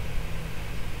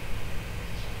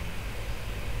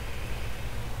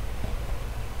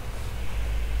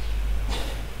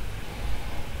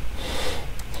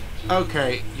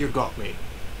 Okay, you got me.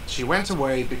 She went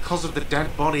away because of the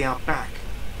dead body out back.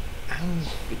 And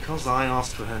because I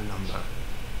asked for her number.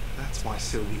 That's why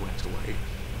Sylvie went away.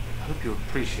 I hope you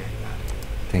appreciate that.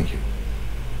 Thank you.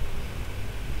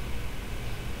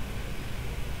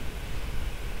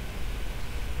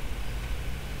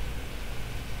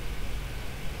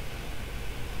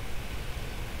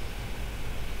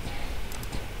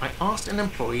 I asked an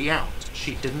employee out.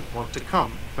 She didn't want to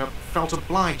come, but felt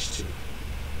obliged to.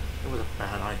 It was a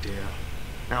bad idea.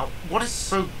 Now, what is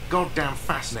so goddamn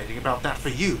fascinating about that for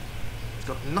you? It's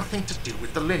got nothing to do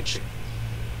with the lynching.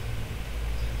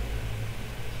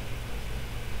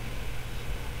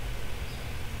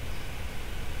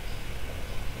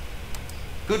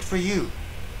 Good for you.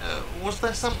 Was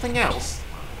there something else?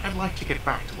 I'd like to get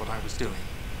back to what I was doing.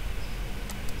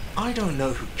 I don't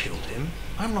know who killed him.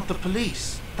 I'm not the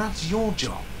police. That's your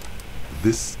job.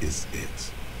 This is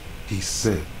it. He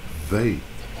said they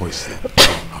hoisted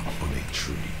him up on a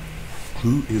tree.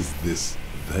 Who is this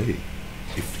they,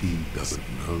 if he doesn't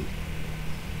know?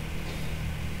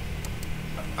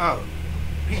 Oh,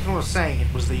 people are saying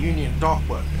it was the union dock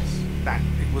workers, that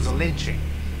it was a lynching.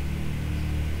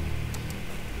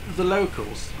 The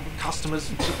locals, customers,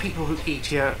 the people who eat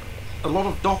here, a lot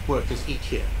of dock workers eat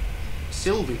here.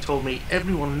 Sylvie told me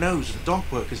everyone knows the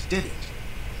dock workers did it.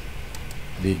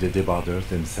 Did the debarders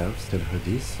themselves tell her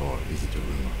this, or is it a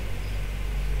rumor?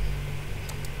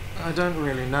 I don't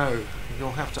really know.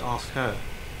 You'll have to ask her.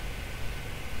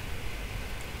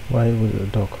 Why would the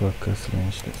dock workers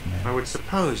lynch this man? I would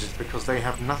suppose it's because they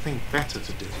have nothing better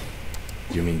to do.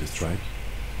 You mean the strike?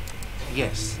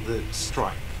 Yes, the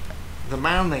strike. The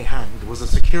man they hanged was a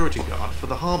security guard for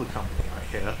the harbour company, I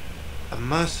hear. A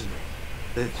mercenary.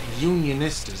 The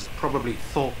unionistas probably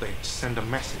thought they'd send a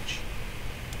message.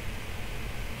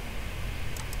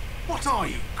 What are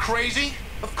you, crazy?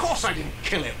 Of course I didn't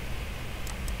kill him!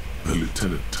 The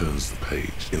lieutenant turns the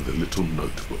page in the little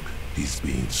notebook he's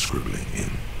been scribbling in.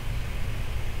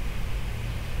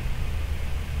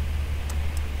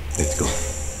 Let's go.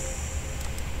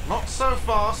 Not so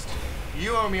fast.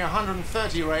 You owe me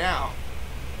 130 real.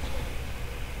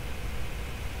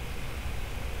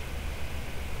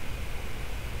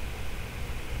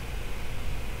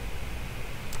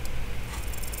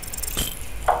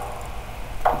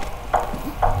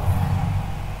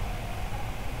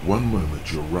 One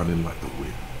moment you're running like the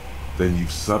wind, then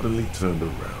you've suddenly turned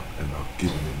around and are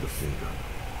giving him the finger,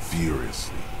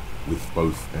 furiously, with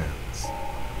both hands.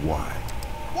 Why?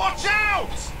 Watch out!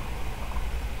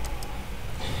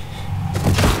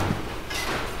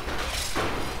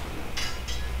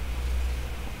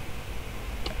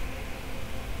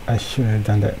 I shouldn't have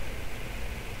done that.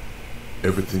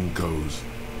 Everything goes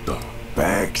dark.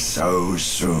 Back so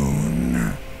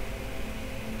soon.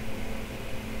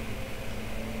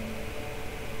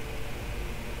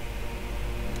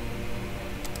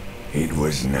 It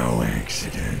was no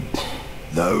accident.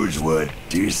 Those were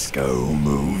disco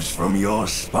moves from your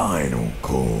spinal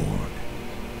cord.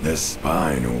 The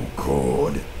spinal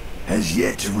cord has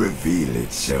yet to reveal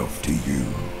itself to you.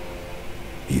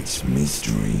 Its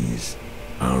mysteries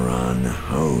are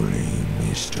unholy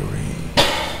mysteries.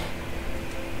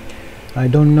 I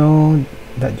don't know,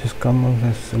 that just come off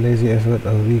as a lazy effort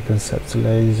of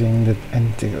reconceptualizing the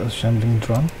antic of shambling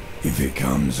drum. If it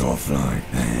comes off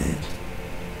like that,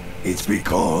 it's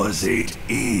because it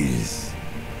is.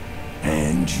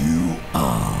 And you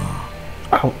are.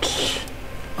 Ouch!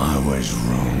 I was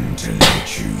wrong to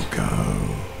let you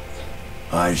go.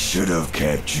 I should have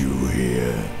kept you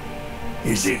here.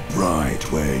 Is it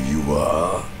bright where you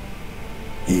are?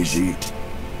 Is it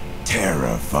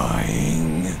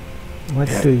terrifying? What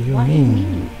do you What do you mean?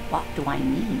 mean? What do I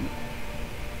mean?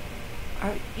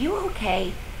 Are you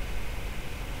okay?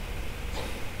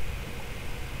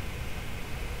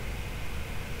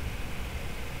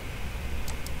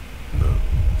 No,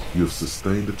 you have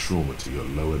sustained a trauma to your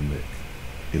lower neck.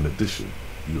 In addition,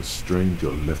 you have strained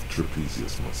your left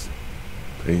trapezius muscle.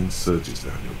 Pain surges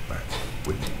down your back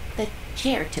when you... The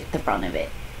chair took the brunt of it.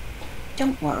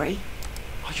 Don't worry.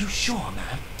 Are you sure,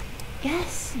 man?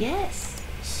 Yes, yes.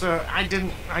 Sir, I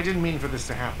didn't mean for this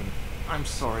to happen. I'm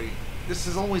sorry. This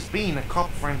has always been a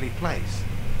cop-friendly place.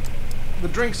 The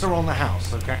drinks are on the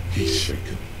house, okay? He's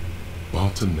shaken.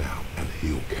 Barter now and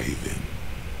he'll cave in.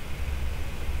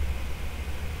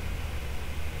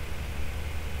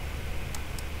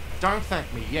 Don't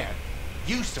thank me yet.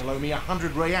 You still owe me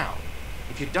 100 real.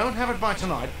 If you don't have it by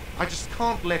tonight, I just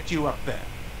can't let you up there.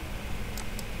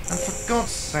 And for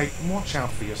God's sake, watch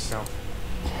out for yourself.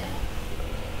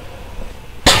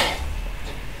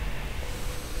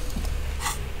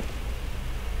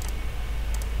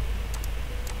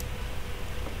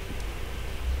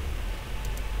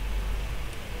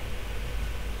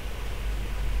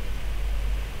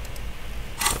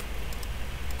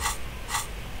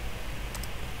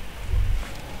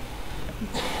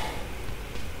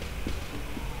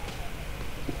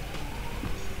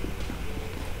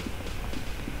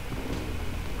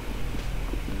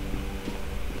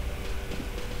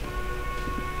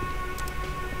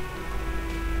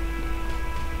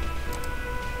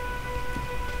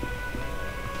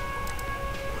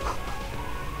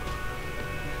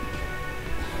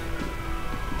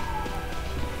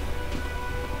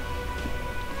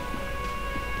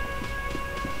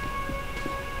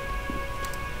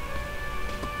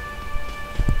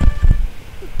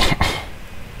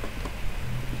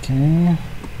 Okay.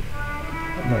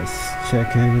 Let's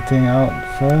check everything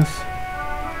out first.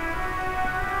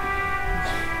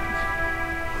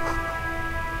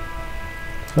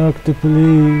 Fuck the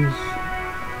police.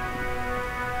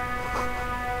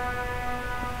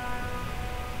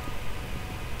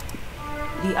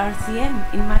 The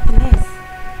RCM in Martinez.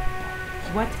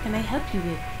 What can I help you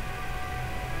with?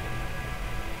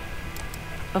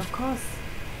 Of course.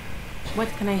 What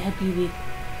can I help you with?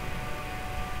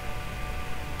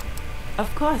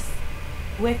 Of course.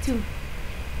 Where to?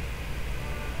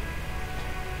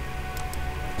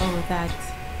 Oh,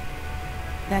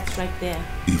 that's right there.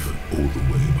 Even all the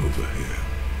way over here,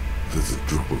 there's a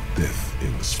drop of death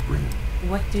in the spring.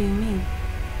 What do you mean?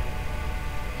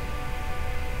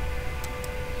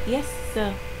 Yes,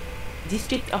 sir.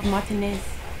 District of Martinez.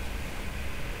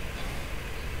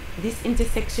 This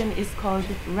intersection is called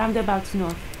Roundabout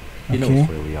North. He Okay. knows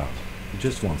where we are. He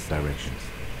just wants directions.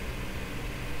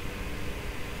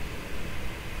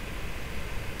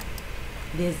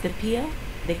 There's the pier,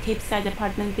 the Cape Side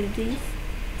apartment buildings,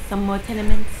 some more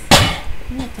tenements.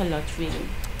 Not a lot, really.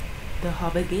 The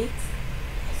harbor gates,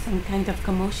 some kind of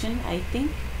commotion, I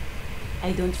think.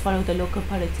 I don't follow the local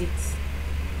politics.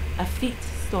 A fleet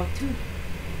store, too.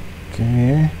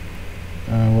 Okay.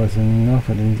 Was in the north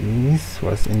and in the east.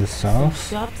 Was in the Some south.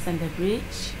 shops and a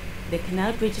bridge. The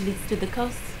canal bridge leads to the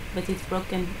coast, but it's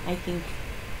broken, I think.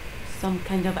 Some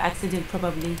kind of accident,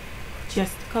 probably.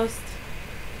 Just coast.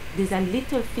 There's a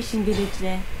little fishing village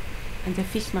there, and a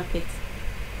fish market.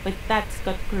 But that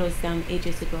got closed down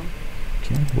ages ago.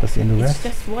 Okay. Was in the It's west.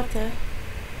 just water.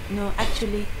 No,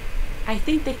 actually, I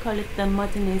think they call it the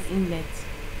Martinez Inlet.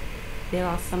 There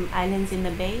are some islands in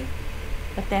the bay,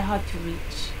 but they're hard to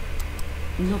reach.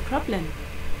 No problem.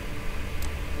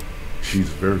 She's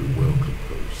very well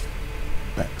composed.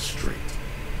 Back straight.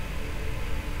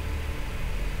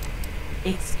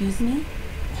 Excuse me?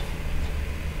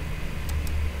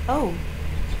 Oh,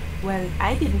 well,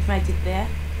 I didn't write it there.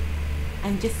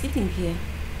 I'm just sitting here.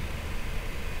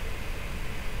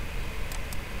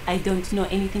 I don't know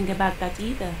anything about that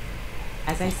either.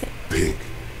 As I said, Pig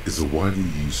is a widely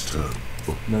used term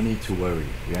for No need to worry.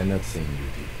 We are not saying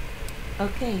you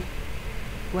did. okay.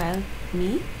 Well,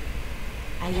 me?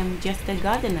 I am just a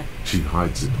gardener. She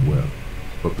hides it well,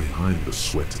 but behind the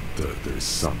sweat and dirt there is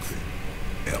something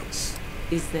else.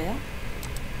 Is there?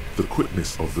 The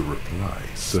quickness of the reply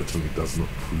certainly does not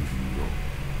prove you wrong.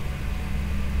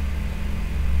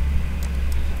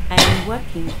 I am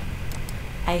working.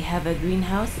 I have a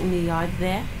greenhouse in the yard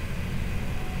there.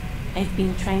 I've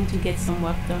been trying to get some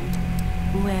work done.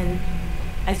 Well,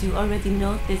 as you already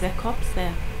know, there's a corpse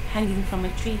there, hanging from a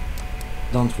tree.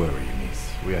 Don't worry,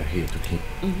 miss. We are here to clean.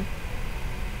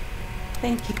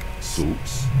 Thank you.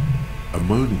 Salts?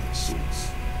 Ammonium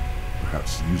salts?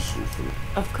 Perhaps useful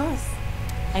for... Of course.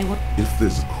 I will. If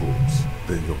there's a corpse,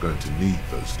 then you're going to need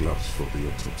those gloves for the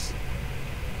autopsy.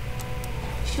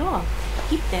 Sure.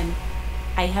 Keep them.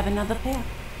 I have another pair.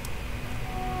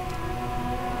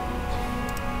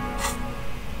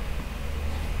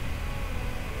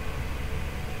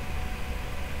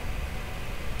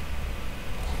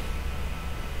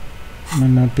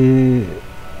 Mana the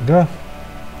glove?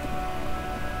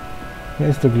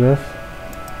 Where's the glove?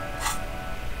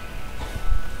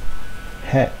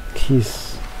 Hat,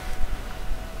 keys,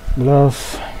 glove.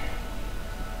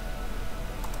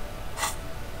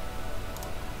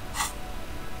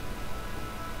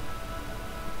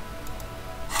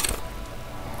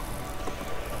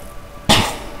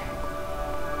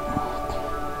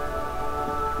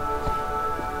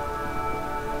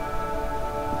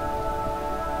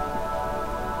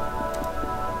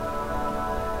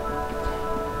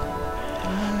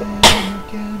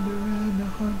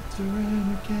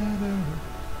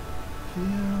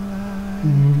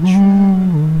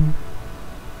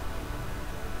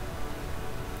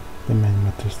 The man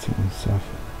mutters to himself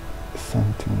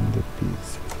something the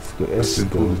beats. Let's go A as he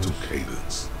simple goes. little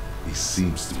cadence. He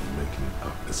seems to be making it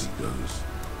up as he goes.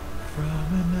 From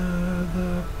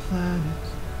another planet.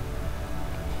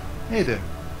 Hey there.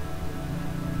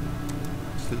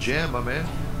 It's the jam, my man.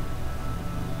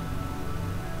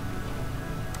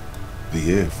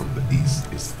 The air from the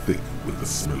east is thick with the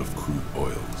smell of crude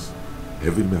oils,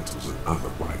 heavy metals and other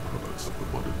byproducts of the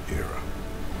modern era.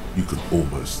 You can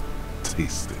almost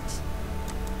taste it.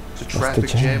 It's a the traffic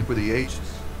jam? jam for the ages.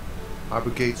 Harbor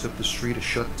gates up the street are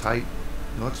shut tight.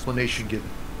 No explanation given.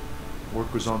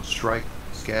 Workers on strike,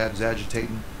 scabs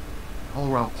agitating. All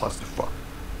around clusterfuck.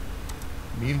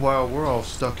 Meanwhile, we're all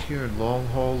stuck here in long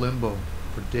haul limbo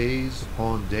for days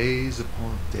upon days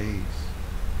upon days.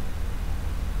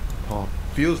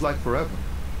 Feels like forever.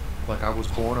 Like I was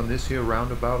born on this here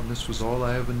roundabout and this was all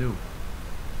I ever knew.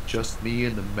 Just me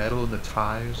and the metal and the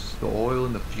tires, the oil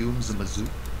and the fumes of mazout.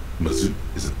 Mazout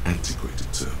is an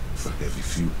antiquated term for heavy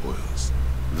fuel oils.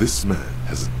 This man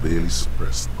has a barely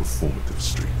suppressed performative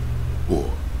streak, or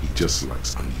he just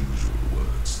likes unusual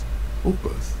words, or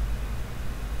both.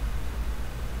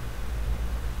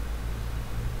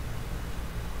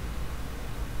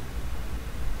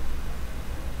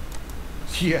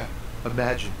 Yeah,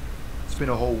 imagine. It's been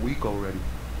a whole week already.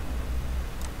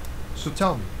 So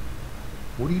tell me,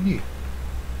 what do you need?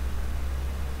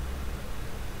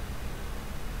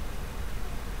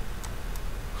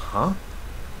 Huh?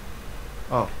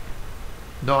 Oh.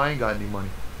 No, I ain't got any money.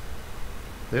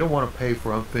 They don't want to pay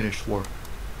for unfinished work.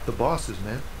 The bosses,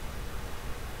 man.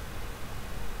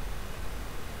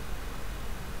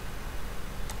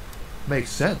 Makes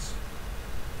sense.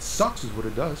 It sucks is what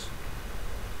it does.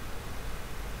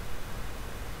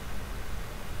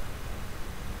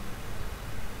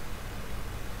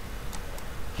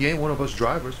 He ain't one of us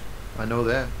drivers. I know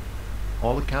that.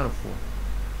 All accounted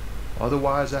for.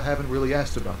 Otherwise, I haven't really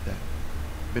asked about that.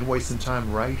 Been wasting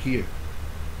time right here.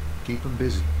 Keep him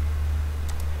busy.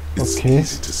 It's Okay.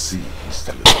 easy to see he's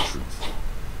telling the truth.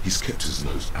 He's kept his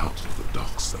nose out of the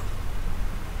dark stuff.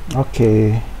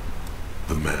 Okay.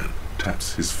 The man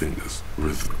taps his fingers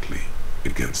rhythmically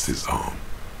against his arm.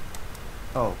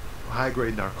 Oh,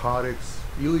 high-grade narcotics,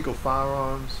 illegal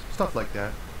firearms, stuff like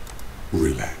that.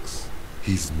 Relax.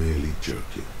 He's merely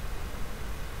joking.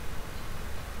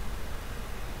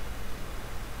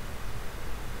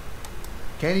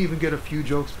 Can't even get a few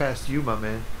jokes past you, my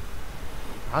man.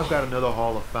 I've got another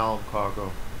haul of foul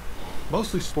cargo.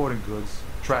 Mostly sporting goods,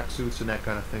 tracksuits and that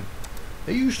kind of thing.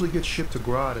 They usually get shipped to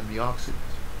Grad and the Occident.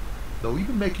 Though we've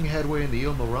been making headway in the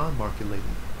Il Moran market lately.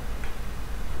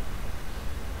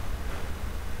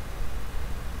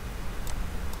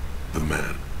 The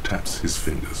man taps his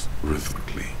fingers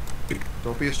rhythmically.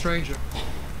 Don't be a stranger.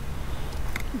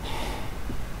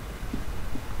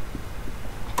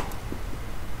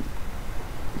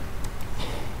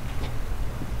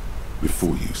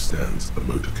 Before you stands a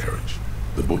motor carriage.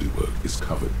 The bodywork is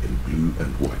covered in blue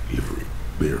and white livery,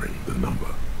 bearing the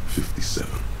number 57.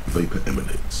 Vapor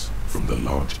emanates from the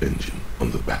large engine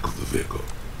on the back of the vehicle.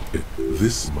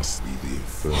 This must be the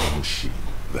infernal machine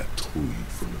that toyed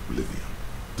from oblivion.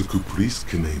 The Caprice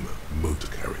Kinema motor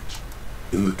carriage.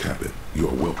 In the cabin, you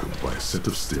are welcomed by a set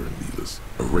of steering levers,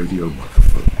 a radio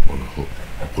microphone on a hook,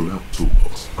 a pull-out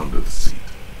toolbox under the seat,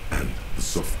 and the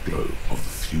soft glow of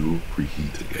the fuel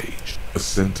preheater gauge. A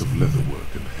scent of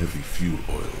leatherwork and heavy fuel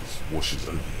oils washes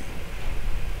over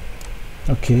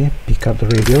you. Okay, pick up the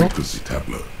The radio. frequency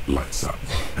tableau lights up,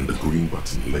 and the green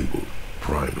button labeled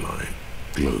Prime Line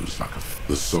glows like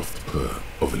the soft purr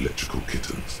of electrical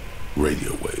kittens.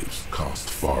 Radio waves cast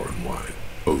far and wide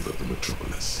over the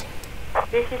metropolis.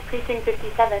 This is Precinct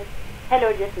 57. Hello,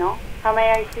 Lieutenant. How may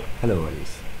I assist? Hello,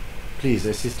 Alice. Please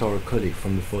assist our colleague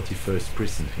from the 41st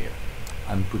precinct here.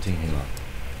 I'm putting him up.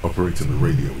 Operating the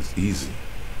radio is easy.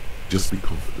 Just be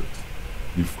confident.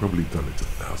 You've probably done it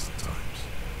 1,000 times.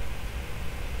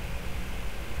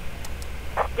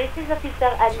 This is Officer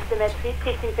Alice Demetri,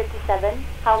 Precinct 57.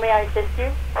 How may I assist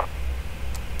you?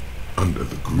 Under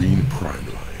the green Prime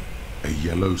Line, a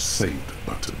yellow saved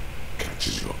button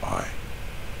catches your eye.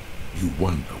 You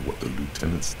wonder what the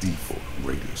lieutenant's default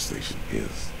radio station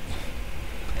is.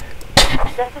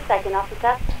 Just a second,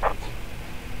 officer.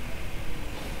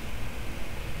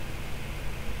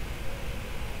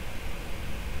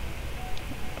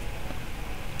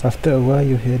 After a while,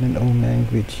 you hear an old man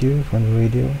greet you from the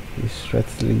radio. His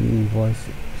rattly voice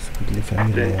is oddly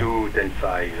familiar. 10-2,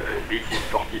 10-5, this is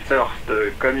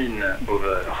 41st, come in,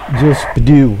 over. Just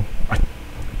Purdue.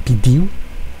 Purdue?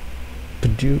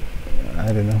 Purdue?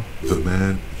 I don't know. The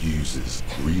man uses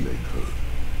relay code.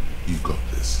 You've got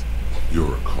this.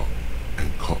 You're a cop,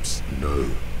 and cops know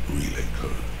relay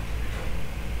code.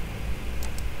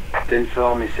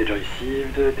 10-4, message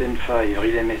received, 10-5,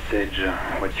 relay message,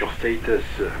 what's your status,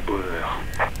 over.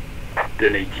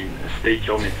 10-18, state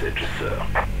your message,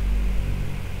 sir.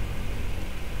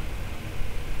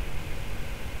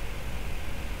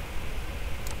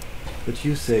 But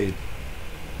you said...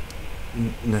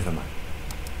 never mind.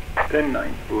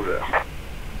 10-9, over.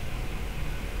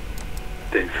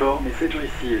 10-4, message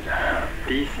received.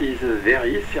 This is a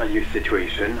very serious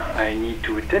situation. I need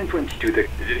to 10-22 the...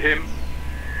 Is it him?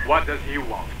 What does he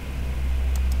want?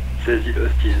 Says he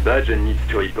lost his badge and needs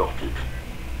to report it.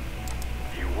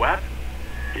 He what?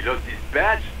 He lost his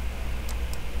badge?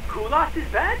 Who lost his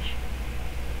badge?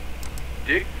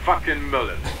 Dick fucking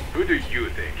Mullen. Who do you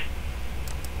think?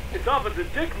 It's Officer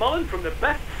Dick Mullen from the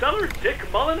bestseller Dick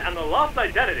Mullen and the Lost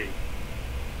Identity.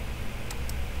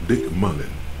 Dick Mullen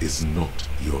is not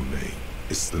your name.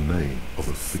 It's the name of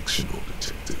a fictional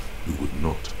detective who would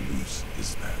not lose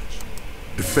his badge.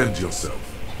 Defend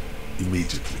yourself.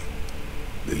 Immediately.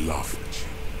 They laugh at you.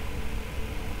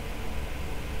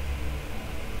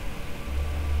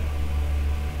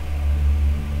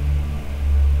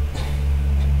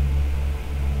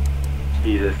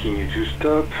 He's asking you to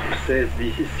stop, says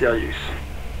this is serious.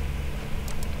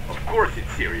 Of course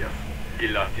it's serious. He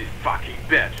lost his fucking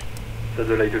badge.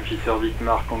 Satellite Officer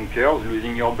Vicmar concurs,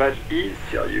 losing your badge is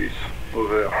serious.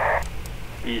 Over.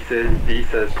 He says this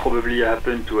has probably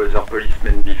happened to other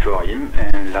policemen before him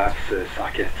and laughs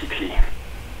sarcastically.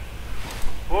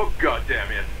 Oh god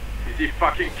damn it. Is he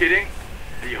fucking kidding?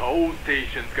 The whole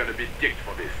station's gonna be dicked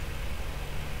for this.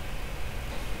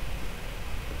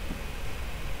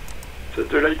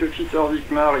 Satellite Officer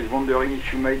Vicmar is wondering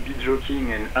if you might be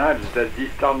joking and adds that this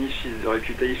tarnishes the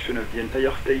reputation of the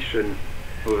entire station.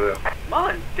 Over.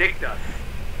 Mullen dicked us.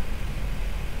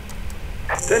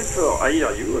 10-4, I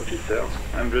hear you, officer.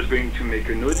 I'm just going to make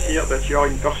a note here that you are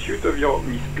in pursuit of your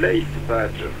misplaced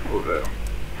badge. Over.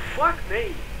 Fuck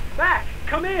me! Mac,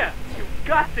 come here! You've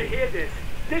got to hear this.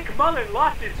 Dick Mullen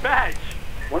lost his badge.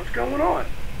 What's going on?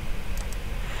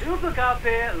 Super Cop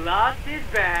here lost his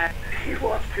badge. He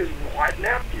lost his what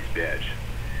now? His badge.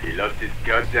 He lost his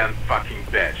goddamn fucking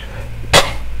badge.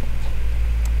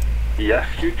 He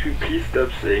asks you to please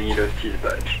stop saying he lost his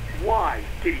badge. Why?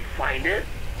 Did he find it?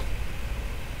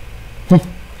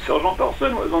 Sergeant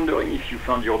Orson was wondering if you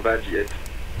found your badge yet.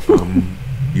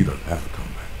 You don't have a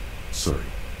comeback. Sorry.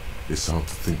 It's hard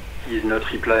to think. He's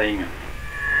not replying.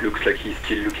 Looks like he's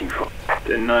still looking for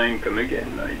 10-9, come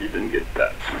again. I didn't get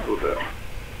that. Over.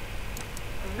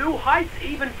 New heights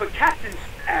even for captains.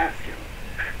 Ask him.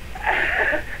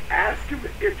 Ask him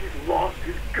if he's lost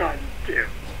his gun, Tim.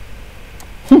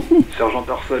 Sergeant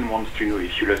Orson wants to know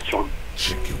if you lost your...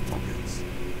 Check your pockets.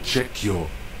 Check your...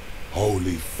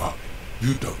 Holy fuck.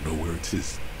 You don't know where it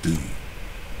is, do you?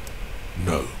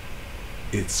 No.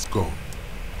 It's gone.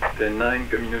 10-9,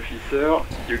 come in, officer.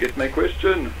 You get my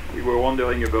question? We were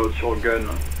wondering about your gun.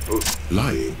 Oh.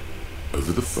 Lying?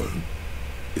 Over the phone?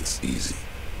 It's easy.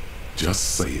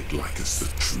 Just say it like it's the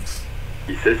truth.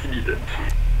 He says he didn't.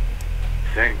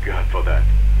 Thank God for that.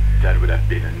 That would have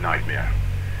been a nightmare.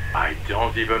 I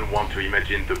don't even want to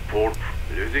imagine the poor...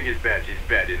 Losing his badge is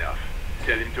bad enough.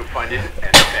 Tell him to find it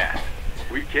and fast.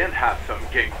 We can't have some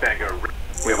gangbanger...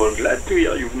 We're all glad to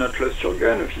hear you've not lost your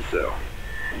gun, officer.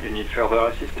 You need further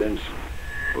assistance.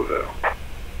 Over.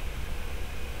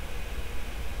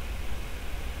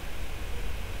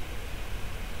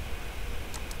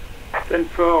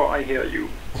 Ten-4, I hear you.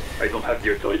 I don't have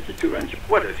the authority to rent you.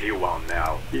 What does he want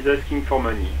now? He's asking for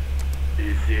money.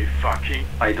 Is he fucking...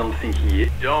 I don't think he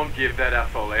is. Don't give that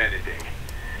asshole anything.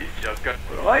 He's just got...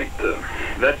 Right.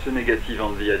 That's a negative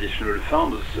on the additional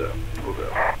funds, sir.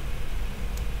 Over.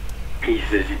 He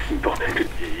says it's important to...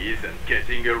 He isn't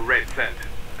getting a red cent.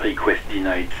 Request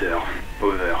denied, sir.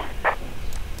 Over.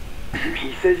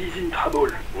 He says he's in trouble.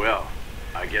 Well,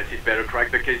 I guess he'd better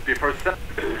crack the case before...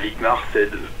 Vicmar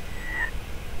said...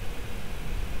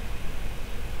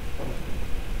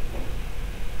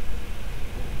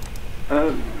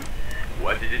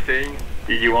 What did he say?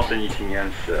 Did you want anything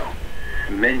else, sir?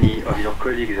 Many of your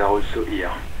colleagues are also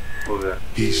here. Over.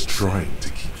 He's trying to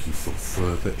keep you from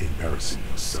further embarrassing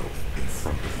yourself in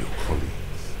front of your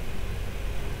colleagues.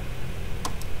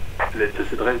 Let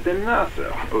us address them now,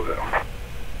 sir. Over.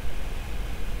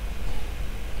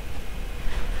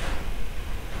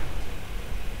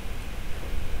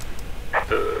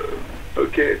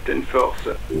 Okay, 10-4,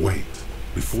 sir. Wait.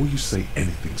 Before you say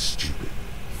anything stupid,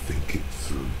 think it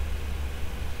through.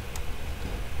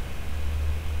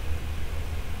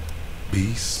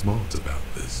 Be smart about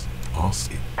this.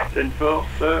 Ask him. 10-4,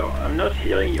 sir. I'm not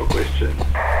hearing your question.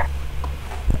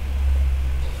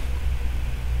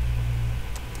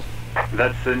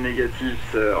 That's a negative,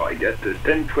 sir. I got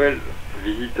 10-12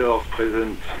 visitors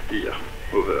present here.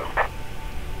 Over.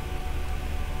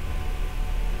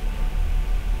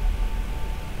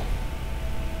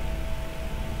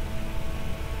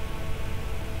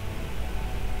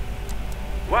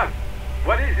 What?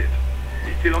 What is it?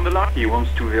 He's still on the line? He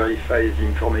wants to verify the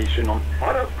information on...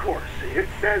 But of course, it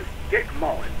says Dick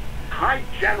Mullen, High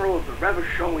General of the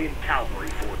Revacholian Cavalry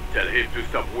Force. Tell him to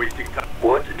stop wasting time.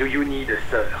 What do you need,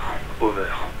 sir? Over.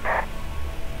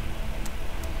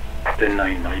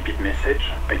 10-9, repeat message.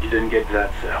 I didn't get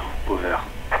that, sir. Over.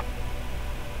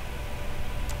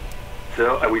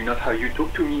 Sir, I will not have you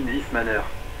talk to me in this manner.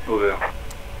 Over.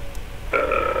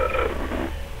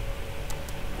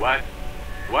 What?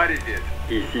 What is it?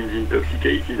 He seems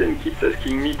intoxicated and keeps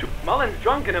asking me to... Mullen's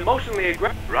drunk and emotionally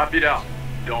aggressive. Wrap it up.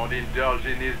 Don't indulge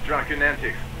in his drunken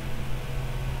antics.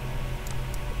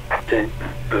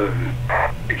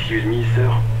 Excuse me, sir.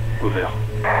 Over.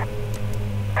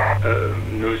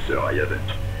 No, sir, I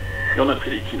haven't. You're not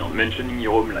really keen on mentioning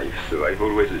your home life, so I've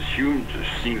always assumed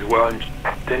things weren't...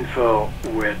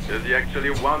 10-4, where... Does he actually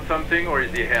want something, or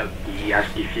is he hell? He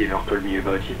asked if he ever told me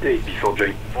about his days before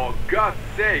joining... For God's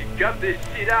sake, cut this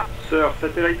shit up! Sir,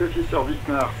 Satellite Officer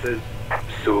Vicmar says...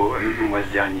 So, was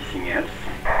there anything else?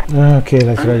 Okay,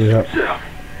 let's write it up. Sir,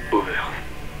 over.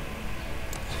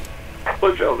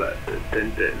 Roger that,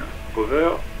 10-10.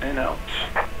 Over and out.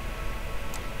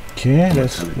 Okay,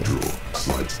 let's... Metallic drawer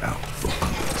slides out from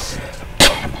under the seat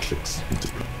and clicks into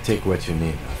place. Take what you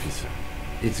need, officer.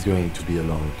 It's going to be a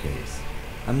long case.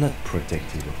 I'm not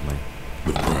protective of my...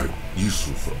 The pry,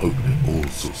 useful for opening all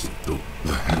sorts of doors.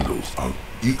 The handles are...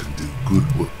 You can do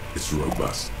good work. It's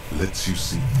robust. Lets you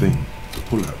see things. The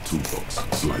pull-out toolbox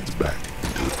slides back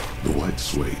into it. The white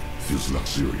suede feels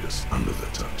luxurious under the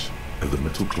touch. And the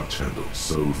metal clutch handle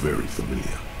so very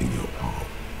familiar in your palm.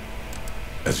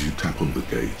 As you tap on the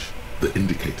gauge, the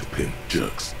indicator pin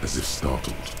jerks as if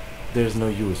startled. There's no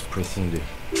use pressing the...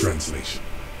 Translation.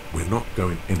 We're not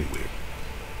going anywhere.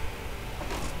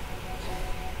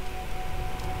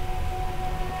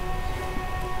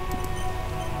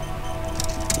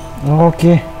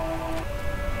 Okay.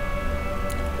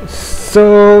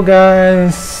 So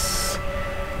guys,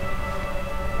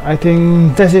 I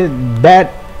think that's it.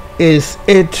 That is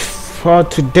it for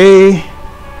today.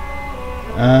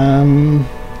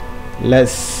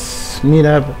 Let's meet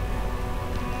up.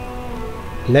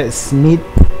 Let's meet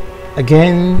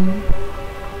again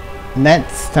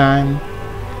next time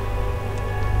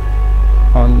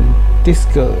on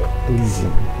Disco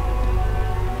Elysium.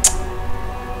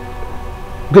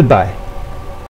 Goodbye.